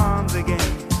my arms again.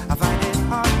 I find it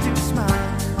hard to smile,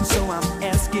 so I'm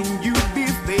asking you be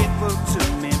faithful to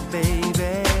me,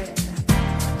 baby.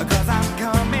 'Cause I'm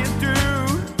coming through,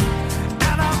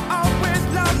 and I'll always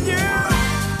love you.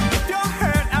 If you're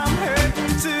hurt, I'm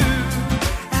hurting too.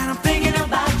 And I'm thinking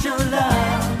about your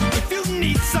love. If you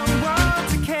need someone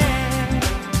to care,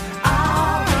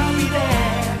 I'll be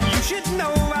there. You should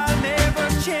know I'll never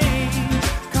change.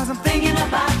 'Cause I'm thinking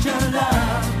about your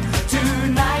love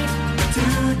tonight,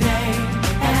 today,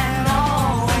 and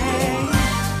always.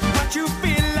 What you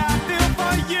feel, I feel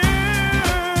for you.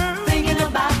 Thinking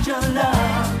about your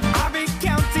love. I'll be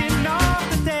counting all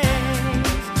the days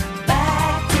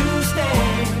back to stay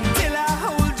till I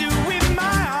hold you in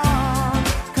my arms.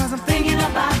 'Cause I'm thinking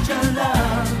about your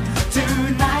love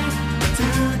tonight,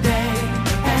 today,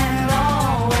 and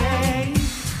always.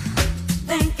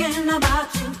 Thinking about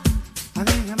you. I'm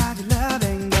thinking about your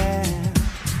loving, yeah.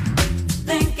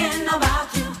 Thinking about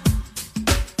you.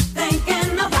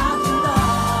 Thinking about your love.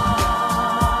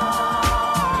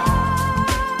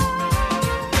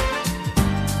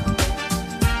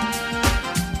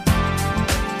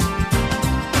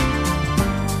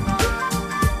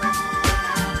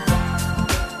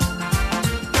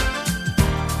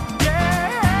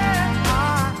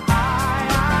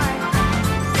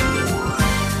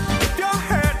 If you're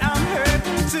hurt, I'm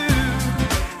hurting too.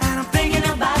 And I'm thinking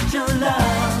about your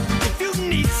love. If you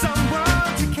need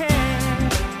someone to care,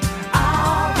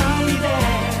 I'll be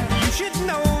there. You should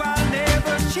know I'll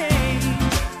never change.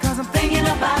 'Cause I'm thinking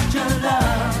about your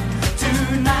love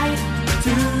tonight,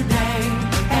 today,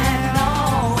 and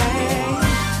always.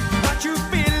 What you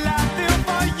feel, I feel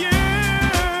for you.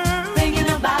 Thinking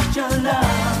about your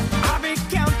love. I'll be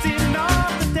counting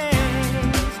all the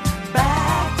days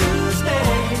back to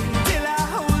stay till I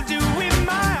hold you in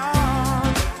my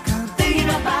arms. 'Cause I'm thinking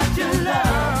about your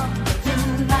love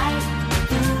tonight,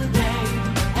 today,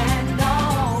 and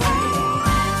always.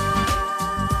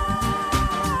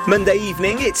 Monday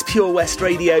evening, it's Pure West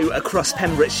Radio across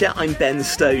Pembrokeshire. I'm Ben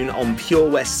Stone on Pure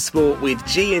West Sport with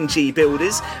G&G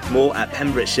Builders. More at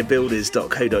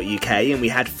pembrokeshirebuilders.co.uk. And we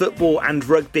had football and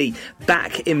rugby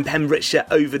back in Pembrokeshire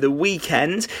over the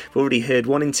weekend. We've already heard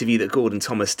one interview that Gordon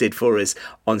Thomas did for us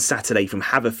on Saturday from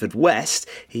Haverfordwest.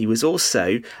 He was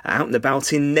also out and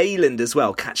about in Neyland as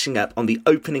well, catching up on the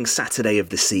opening Saturday of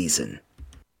the season.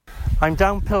 I'm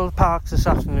down Pill Park this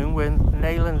afternoon when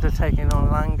Neyland are taking on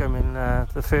Langham in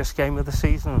the first game of the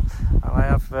season. And I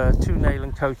have two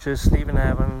Neyland coaches, Stephen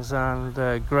Evans and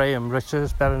Graham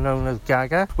Richards, better known as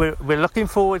Gaga. We're looking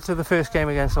forward to the first game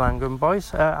against Langham,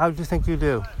 boys. How do you think you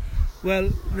do? Well,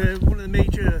 one of the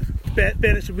major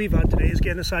benefits we've had today is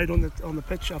getting a side on the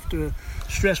pitch after a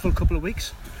stressful couple of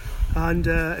weeks. And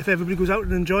if everybody goes out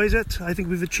and enjoys it, I think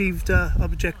we've achieved our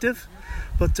objective.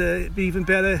 But it'd be even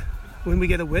better when we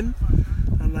get a win.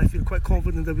 And I feel quite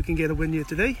confident that we can get a win here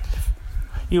today.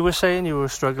 You were saying you were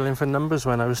struggling for numbers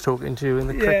when I was talking to you in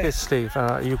the cricket, Steve.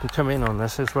 You can come in on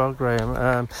this as well,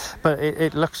 Graham. But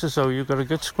it looks as though you've got a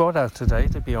good squad out today,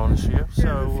 to be honest with you.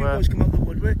 Yeah, a few boys come out of the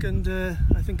woodwork, and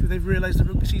I think they've realised the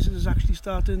rugby season is actually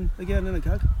starting again in a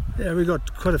gag. Yeah, we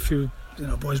got quite a few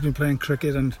boys been playing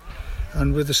cricket, and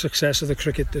with the success of the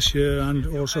cricket this year, and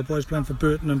also boys playing for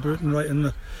Burton, and Burton right in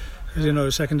the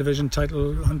second division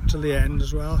title until the end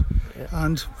as well.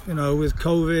 And with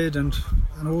COVID and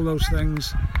all those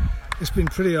things, it's been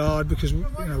pretty hard because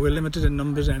we're limited in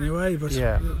numbers anyway, but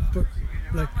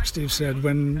like Steve said,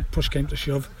 when push came to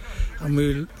shove and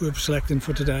we were selecting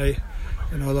for today,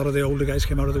 a lot of the older guys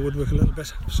came out of the woodwork a little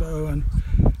bit. So, and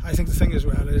I think the thing as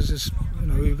well is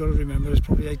we've got to remember it's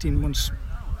probably 18 months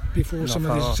before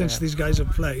since these guys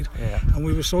have played, and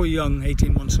we were so young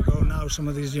 18 months ago. Now some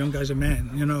of these young guys are men,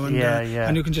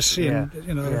 and you can just see them,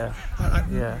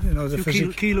 the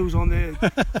few kilos on there.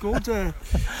 Good.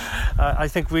 I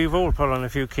think we've all put on a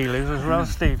few kilos as well,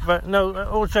 Steve. But no,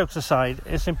 all jokes aside,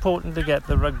 it's important to get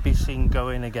the rugby scene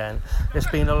going again.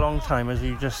 It's been a long time, as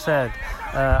you just said.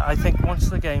 I think once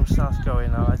the game starts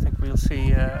going now, I think we'll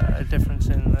see a difference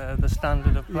in the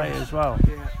standard of play as well.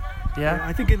 Yeah,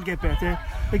 I think it'll get better.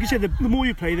 Like you said, the more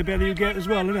you play, the better you get as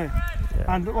well, isn't it?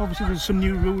 Yeah. And obviously there's some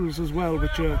new rules as well,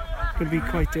 which are going to be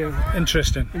quite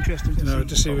interesting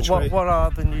to see which way. What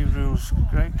are the new rules,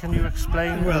 Greg? Can you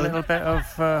explain a little bit of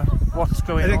what's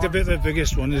going on? I think the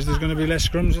biggest one is there's going to be less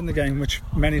scrums in the game, which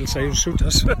many will say will suit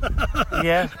us. But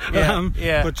there's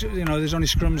only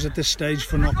scrums at this stage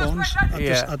for knock-ons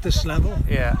at this level.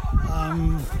 Yeah.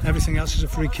 Everything else is a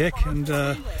free kick, and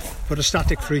but a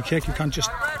static free kick, you can't just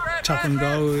tap and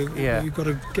go. You've got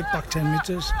to get back 10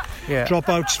 metres.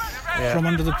 Dropouts from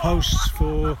under the posts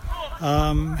for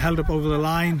held up over the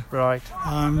line. Right.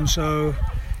 So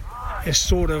it's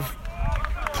sort of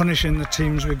punishing the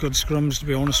teams with good scrums, to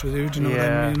be honest with you. Do you know what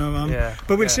I mean?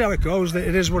 But we'll see how it goes.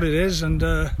 It is what it is, and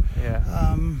there's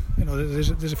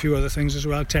a few other things as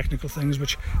well, technical things,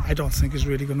 which I don't think is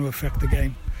really going to affect the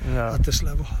game at this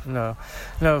level. No.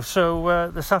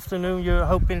 So this afternoon you're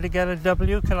hoping to get a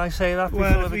W. Can I say that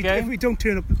before the game? If we don't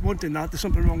turn up wanting that, there's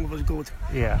something wrong with us good.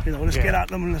 Yeah. Let's get at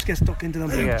them and let's get stuck into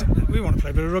them. We want to play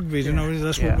a bit of rugby.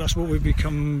 That's what we've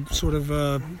become. Sort of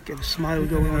get a smile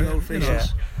going on our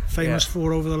faces. Famous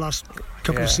for over the last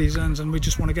couple of seasons, and we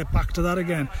just want to get back to that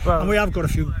again. And we have got a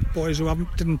few boys who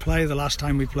didn't play the last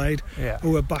time we played,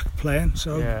 who are back playing,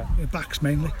 so backs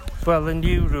mainly. Well, the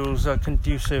new rules are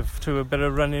conducive to a bit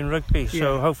of running rugby,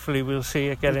 so hopefully we'll see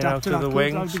it getting out of the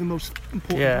wings. That'll be the most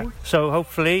important. So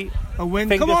hopefully a win.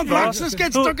 Come on, Blacks, let's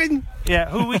get stuck in. Yeah,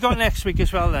 who we got next week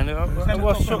as well then? You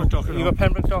got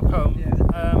Pembroke.com.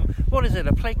 What is it?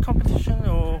 A plate competition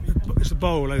or? It's a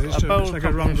bowl. It's like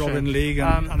a round robin league.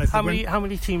 And I think how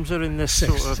many teams are in this?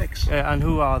 Six. And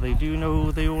who are they? Do you know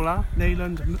who they all are?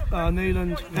 Neyland,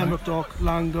 Pembroke Dock,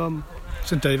 Langham,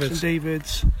 St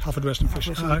David's, Haverford Fish,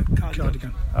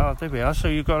 Cardigan. Oh, there we are. So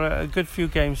you've got a good few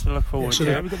games to look forward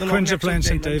to. Quins are playing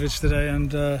St David's today,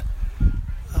 and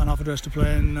Haverford are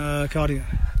playing Cardigan.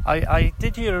 I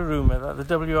did hear a rumour that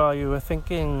the WRU are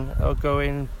thinking of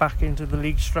going back into the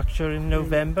league structure in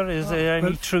November. Is there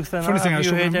any truth in that? Have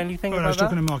you heard anything about that? I was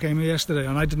talking to Mark Amy yesterday,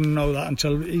 and I didn't know that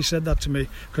until he said that to me,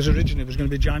 because originally it was going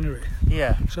to be January.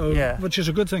 Which is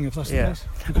a good thing if that's the case.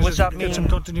 Would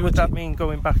that mean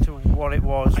going back to what it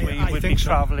was, where you would be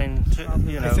travelling to,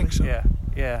 I think so.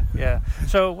 Yeah.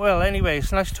 So, well, anyway,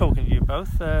 it's nice talking to you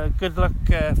both. Good luck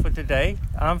for today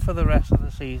and for the rest of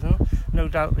the season. No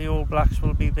doubt the All Blacks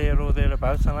will be there or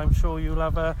thereabouts, and I'm sure you'll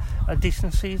have a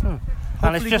decent season.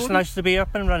 And it's just nice to be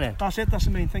up and running. That's it, that's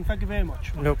the main thing. Thank you very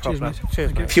much. No problem.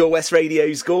 Cheers, mate. Pure West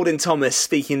Radio's Gordon Thomas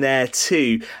speaking there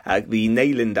to the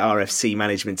Neyland RFC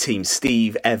management team,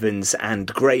 Steve Evans and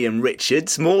Graham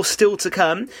Richards. More still to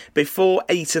come before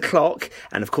 8 o'clock.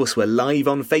 And of course, we're live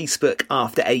on Facebook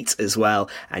after 8 as well.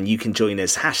 And you can join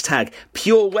us. Hashtag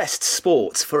Pure West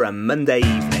Sports for a Monday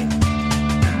evening.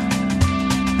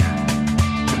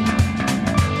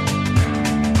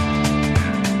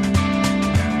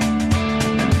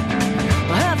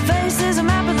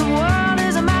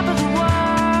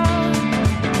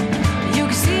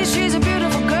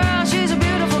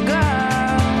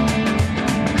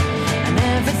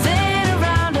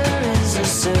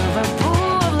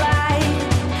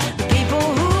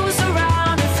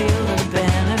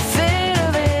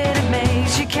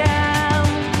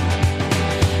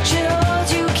 She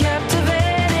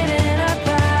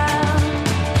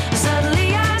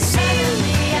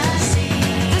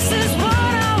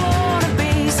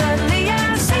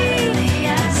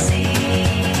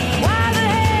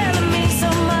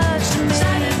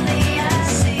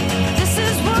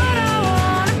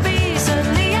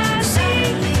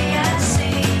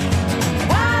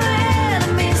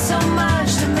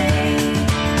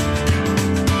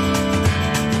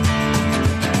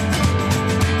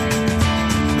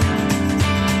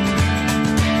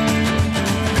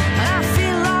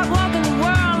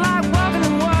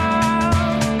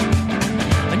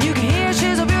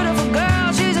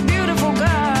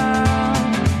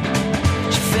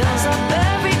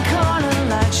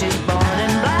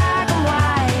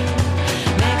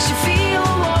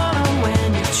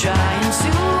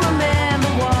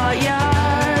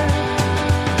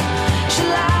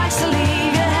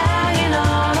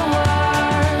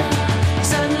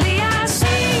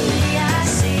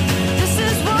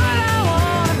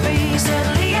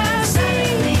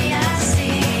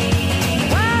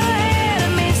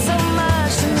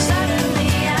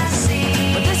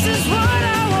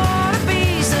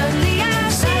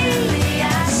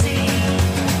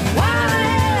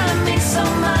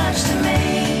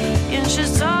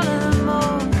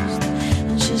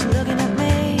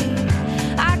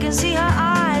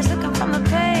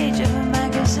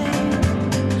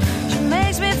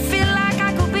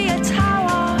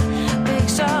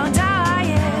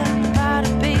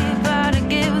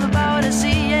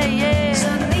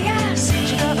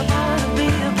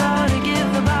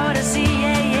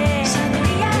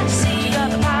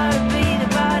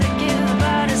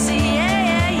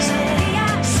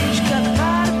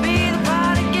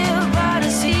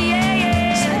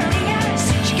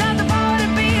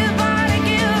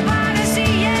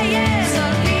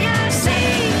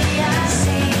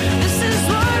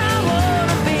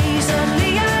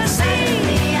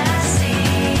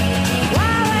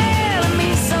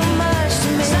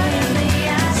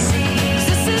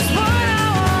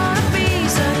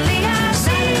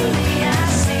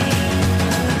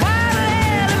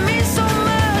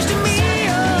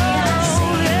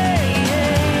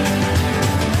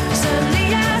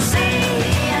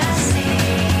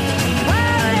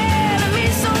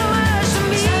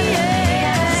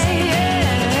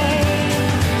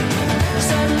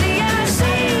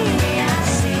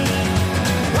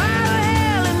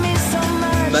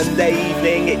Monday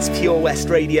evening, it's Pure West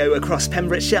Radio across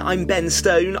Pembrokeshire. I'm Ben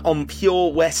Stone on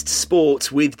Pure West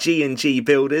Sport with G&G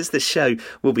Builders. The show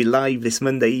will be live this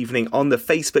Monday evening on the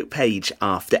Facebook page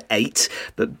after 8.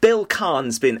 But Bill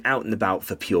Kahn's been out and about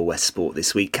for Pure West Sport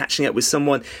this week, catching up with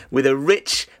someone with a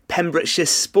rich Pembrokeshire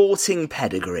sporting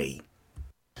pedigree.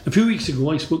 A few weeks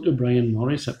ago, I spoke to Brian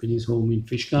Morris up in his home in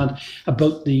Fishguard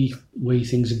about the way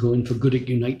things are going for Goodwick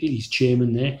United. He's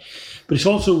chairman there. But it's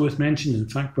also worth mentioning, in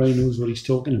fact, Brian knows what he's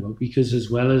talking about, because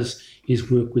as well as his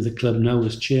work with the club now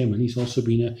as chairman, he's also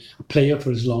been a player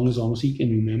for as long as almost he can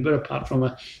remember, apart from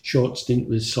a short stint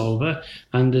with Solver,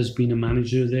 and has been a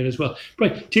manager there as well.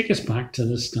 Right, take us back to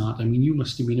the start. I mean, you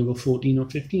must have been about 14 or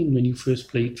 15 when you first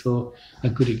played for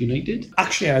Goodwick United.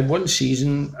 Actually, I had one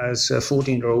season as a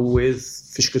 14-year-old with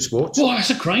Fishgood Sports. Oh, that's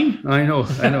a crime. I know.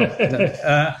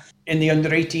 In the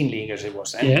under-18 league, as it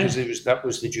was then, because that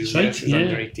was the juniors, right,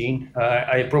 under-18.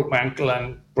 I broke my ankle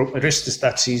and broke my wrist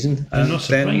that season. I'm not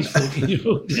surprised,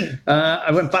 14-year-old.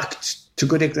 I went back to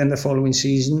Goodwick then the following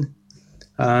season,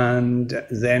 and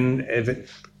then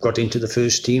got into the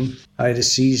first team. I had a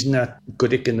season at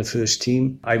Goodwick in the first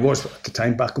team. I was, at the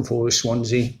time, back and forth with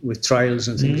Swansea with trials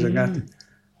and things like that,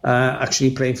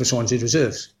 actually playing for Swansea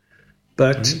reserves.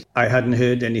 But I hadn't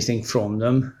heard anything from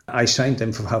them. I signed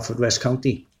them for Haverfordwest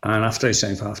County. And after I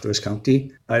signed for Haverfordwest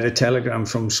County, I had a telegram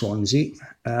from Swansea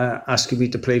asking me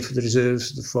to play for the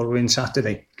reserves the following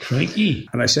Saturday. Crikey.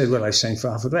 And I said, well, I signed for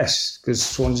Haverfordwest because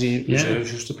Swansea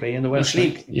reserves used to play in the Welsh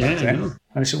League. Yeah, I know. And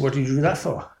I said, what did you do that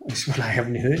for? I said, well, I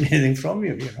haven't heard anything from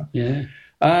you, you know.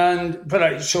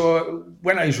 Yeah. So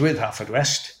when I was with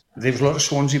Haverfordwest, there was a lot of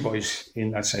Swansea boys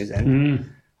in that side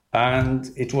then. And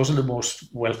it wasn't the most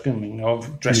welcoming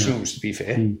of dress rooms, to be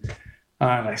fair. And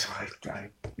I thought,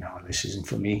 no, this isn't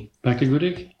for me. Back to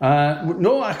Goodwick?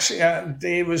 No, actually,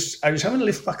 I was having a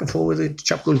lift back and forth with a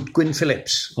chap called Gwyn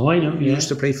Phillips. Oh, I know. He used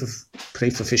to play for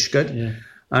Fishgood. Yeah.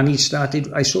 And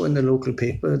I saw in the local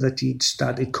paper that he'd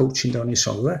started coaching down in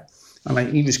Solver.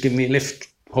 And he was giving me a lift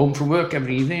home from work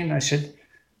every evening. And I said,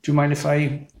 do you mind if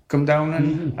I come down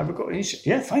and have a go? And he said,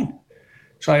 yeah, fine.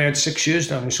 So I had 6 years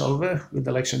down in Solver with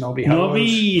the likes of Nobby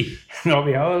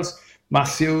Howells,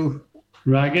 Matthew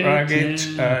Raggett,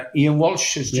 Ian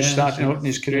Walsh was just starting out in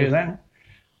his career then.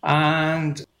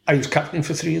 And I was captain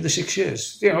for 3 of the 6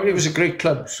 years. You know, it was a great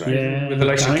club, right? With the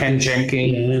likes of Ken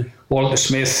Jenkin, Walter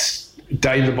Smith,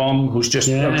 Di the Bomb, who's just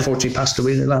unfortunately passed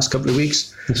away in the last couple of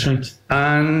weeks. That's right.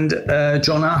 And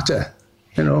John Arter.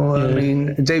 You know, I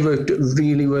mean, they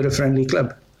really were a friendly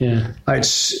club. Yeah. I had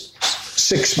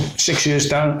 6 years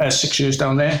down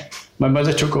there. My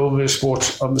mother took over the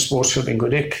sports club in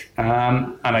Goodwick,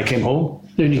 and I came home.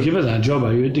 Didn't you give her that job?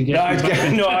 I heard to get.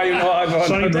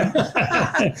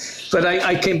 But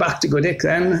I came back to Goodwick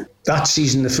then. That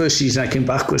season, the first season I came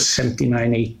back was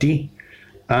 79-80.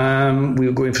 We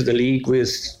were going for the league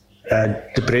with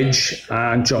the Bridge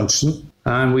and Johnson,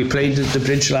 and we played the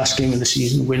Bridge last game of the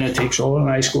season. Winner takes all, and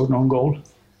I scored an own goal.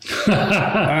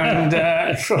 And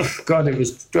God, it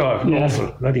was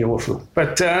awful, bloody awful.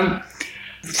 But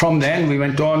from then we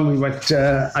went on.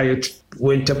 I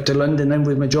went up to London then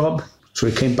with my job, so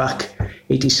we came back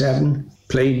 87,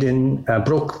 played in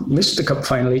missed the cup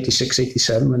final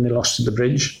 86-87 when they lost to the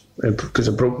Bridge because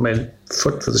I broke my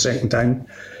foot for the second time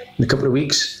in a couple of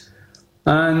weeks.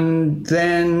 And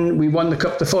then we won the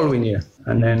cup the following year.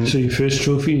 And then, so your first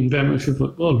trophy in Pembrokeshire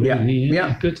football, really?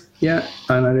 Yeah. Good. Yeah,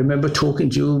 and I remember talking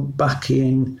to you back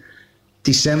in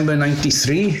December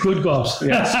 93. Good God.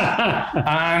 Yes.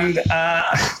 And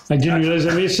I didn't realise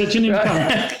I made such an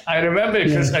impact. I remember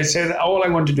because I said all I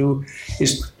want to do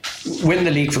is win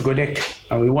the league for Goodwick,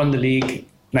 and we won the league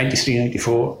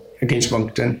 93-94 against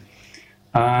Moncton.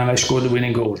 And I scored the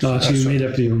winning goal. Oh, so you made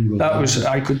up your own goal.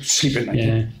 I could sleep at night.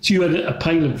 Yeah. So you had a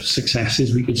pile of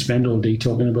successes. We could spend all day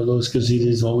talking about those because it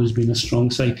has always been a strong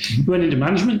side. You went into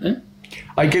management then?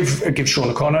 I give Sean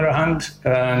O'Connor a hand,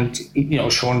 and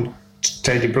Sean,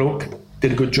 steady bloke,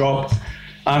 did a good job.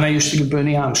 And I used to give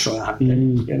Bernie Armstrong a hand,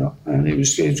 and it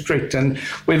was great. And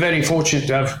we're very fortunate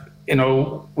to have,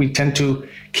 we tend to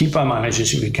keep our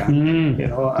managers if we can,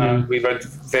 and we've had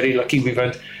very lucky. We've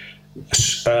had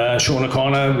Sean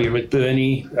O'Connor, we were with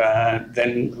Bernie,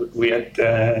 then we had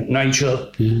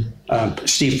Nigel,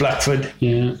 Steve Blackford,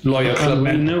 loyal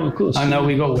clubman, and now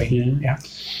we got Wayne. Yeah.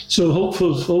 So hopes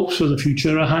for the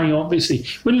future are high, obviously.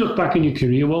 When you look back in your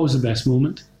career, what was the best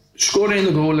moment? Scoring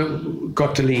the goal that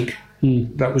got the league.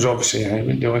 That was obviously,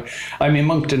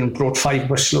 Moncton brought 5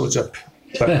 busloads up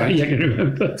But, I can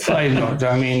remember. 5-0.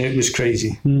 I mean, it was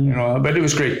crazy, but it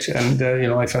was great. And,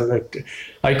 I felt that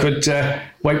I could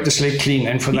wipe the slate clean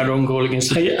and for that own goal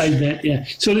against the I bet, yeah.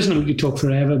 So listen, we could talk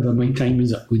forever, but my time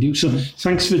is up with you. So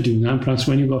thanks for doing that. Perhaps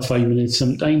when you've got 5 minutes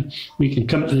sometime, we can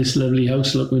come to this lovely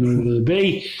house looking over the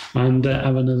bay and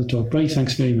have another talk. Right,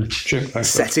 thanks very much. Sure, thanks.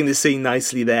 Setting the scene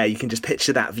nicely there. You can just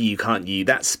picture that view, can't you?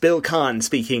 That's Bill Kahn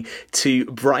speaking to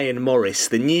Brian Morris.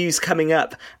 The news coming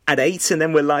up at 8, and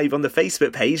then we're live on the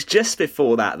Facebook page. Just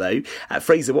before that, though,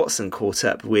 Fraser Watson caught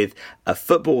up with a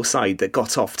football side that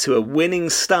got off to a winning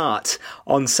start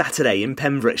on Saturday in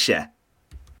Pembrokeshire.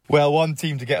 Well, one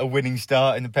team to get a winning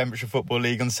start in the Pembrokeshire Football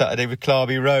League on Saturday with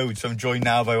Clarby Road. So I'm joined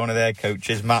now by one of their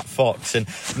coaches, Matt Fox. And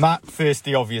Matt, first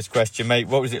the obvious question, mate.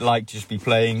 What was it like to just be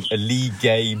playing a league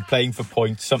game, playing for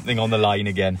points, something on the line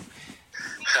again?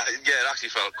 Yeah, it actually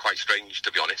felt quite strange,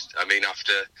 to be honest. I mean,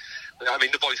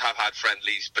 the boys have had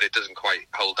friendlies, but it doesn't quite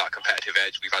hold that competitive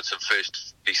edge. We've had some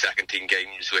first v second team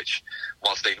games, which,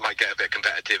 whilst they might get a bit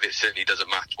competitive, it certainly doesn't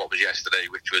match what was yesterday,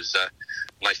 which was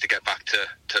nice to get back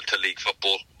to league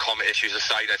football. Comet issues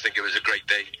aside, I think it was a great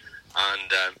day.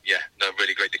 And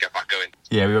really great to get back going.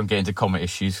 Yeah, we won't get into Comet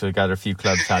issues, so I gather a few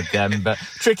clubs had them, but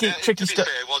tricky to be stuff.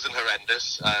 fair, it wasn't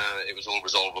horrendous. It was all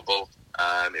resolvable.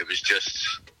 It was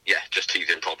just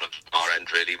teething problems on our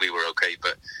end, really. We were okay,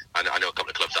 but I know a couple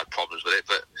of clubs had problems with it,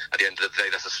 but at the end of the day,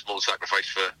 that's a small sacrifice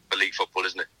for league football,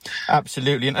 isn't it?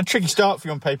 Absolutely, and a tricky start for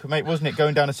you on paper, mate, wasn't it?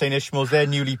 Going down to St Ishmael's, they're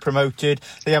newly promoted,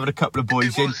 they have a couple of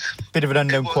boys in, bit of an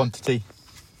unknown quantity.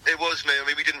 It was, mate. I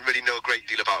mean, we didn't really know a great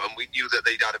deal about them. We knew that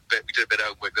we did a bit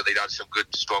of homework, that they'd had some good,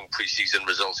 strong pre-season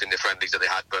results in the friendlies that they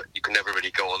had, but you can never really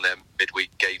go on them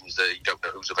midweek games that you don't know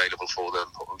who's available for them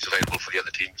or who's available for the other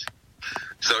teams.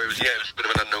 So it was a bit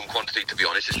of an unknown quantity, to be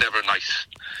honest. It's never a nice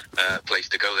place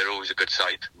to go. They're always a good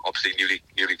side, obviously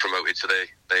newly promoted, so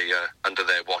they under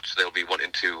their watch they'll be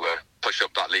wanting to push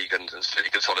up that league and slowly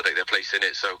consolidate their place in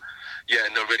it. So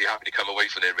really happy to come away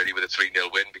from there really with a 3-0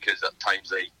 win, because at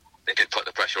times they did put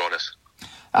the pressure on us.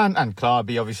 And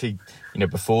Clarby, obviously,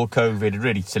 before COVID, had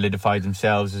really solidified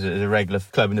themselves as a regular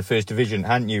club in the First Division,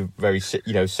 hadn't you? Very,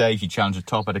 safe. You challenged the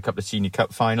top, had a couple of Senior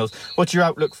Cup finals. What's your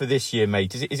outlook for this year,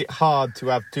 mate? Is it hard to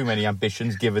have too many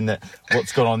ambitions, given that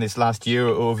what's gone on this last year,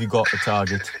 or have you got the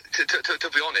target? To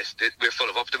be honest, we're full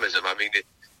of optimism. I mean,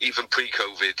 even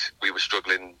pre-COVID, we were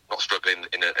not struggling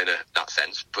in that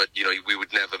sense, but we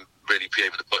would never really be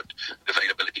able to put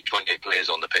availability 28 players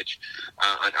on the pitch.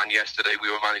 And yesterday we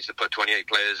were managed to put 28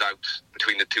 players out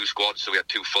between the two squads, so we had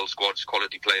 2 full squads,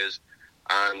 quality players,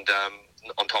 and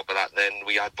on top of that, then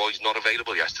we had boys not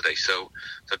available yesterday. So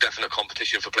definite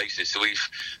competition for places. So we've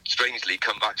strangely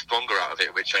come back stronger out of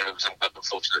it, which I know some clubs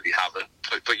unfortunately haven't.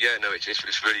 But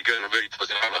it's really good and really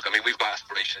positive outlook. I mean, we've got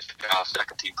aspirations to get our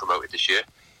second team promoted this year.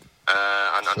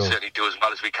 And certainly do as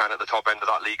well as we can at the top end of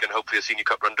that league, and hopefully a Senior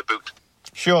Cup run to boot.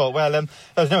 Sure, well,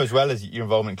 I know as well as your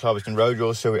involvement in Cloverston Road, you're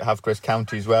also at Havercrest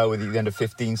County as well, with the under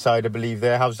 15 side, I believe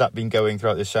there. How's that been going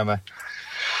throughout the summer?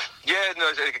 Yeah, no,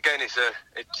 again,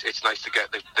 it's nice to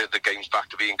get the games back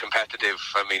to being competitive.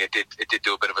 I mean, it did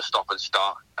do a bit of a stop and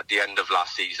start at the end of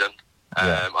last season.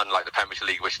 Unlike the Pembrokeshire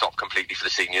League, which stopped completely for the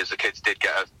seniors, the kids did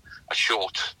get a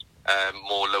short,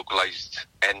 more localised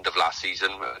end of last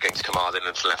season against Carmarthen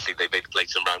and Llanelli. They played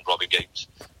some round-robin games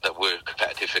that were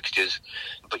competitive fixtures.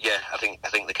 But I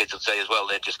think the kids would say as well,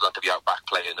 they're just glad to be out back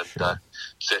playing, and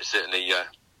certainly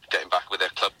getting back with their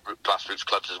grassroots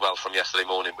clubs as well from yesterday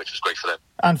morning, which was great for them.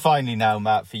 And finally now,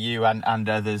 Matt, for you and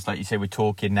others, like you say, we're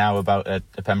talking now about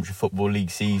the Pembrokeshire Football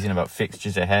League season, about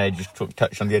fixtures ahead, just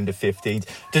touched on the under 15s.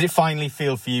 Does it finally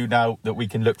feel for you now that we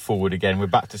can look forward again? We're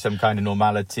back to some kind of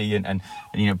normality, and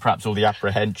perhaps all the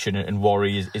apprehension and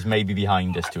worry is maybe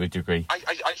behind us to a degree?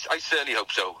 I certainly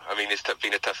hope so. I mean, it's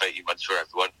been a tough 18 months for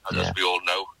everyone, as we all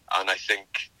know, and I think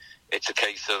it's a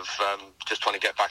case of just trying to get back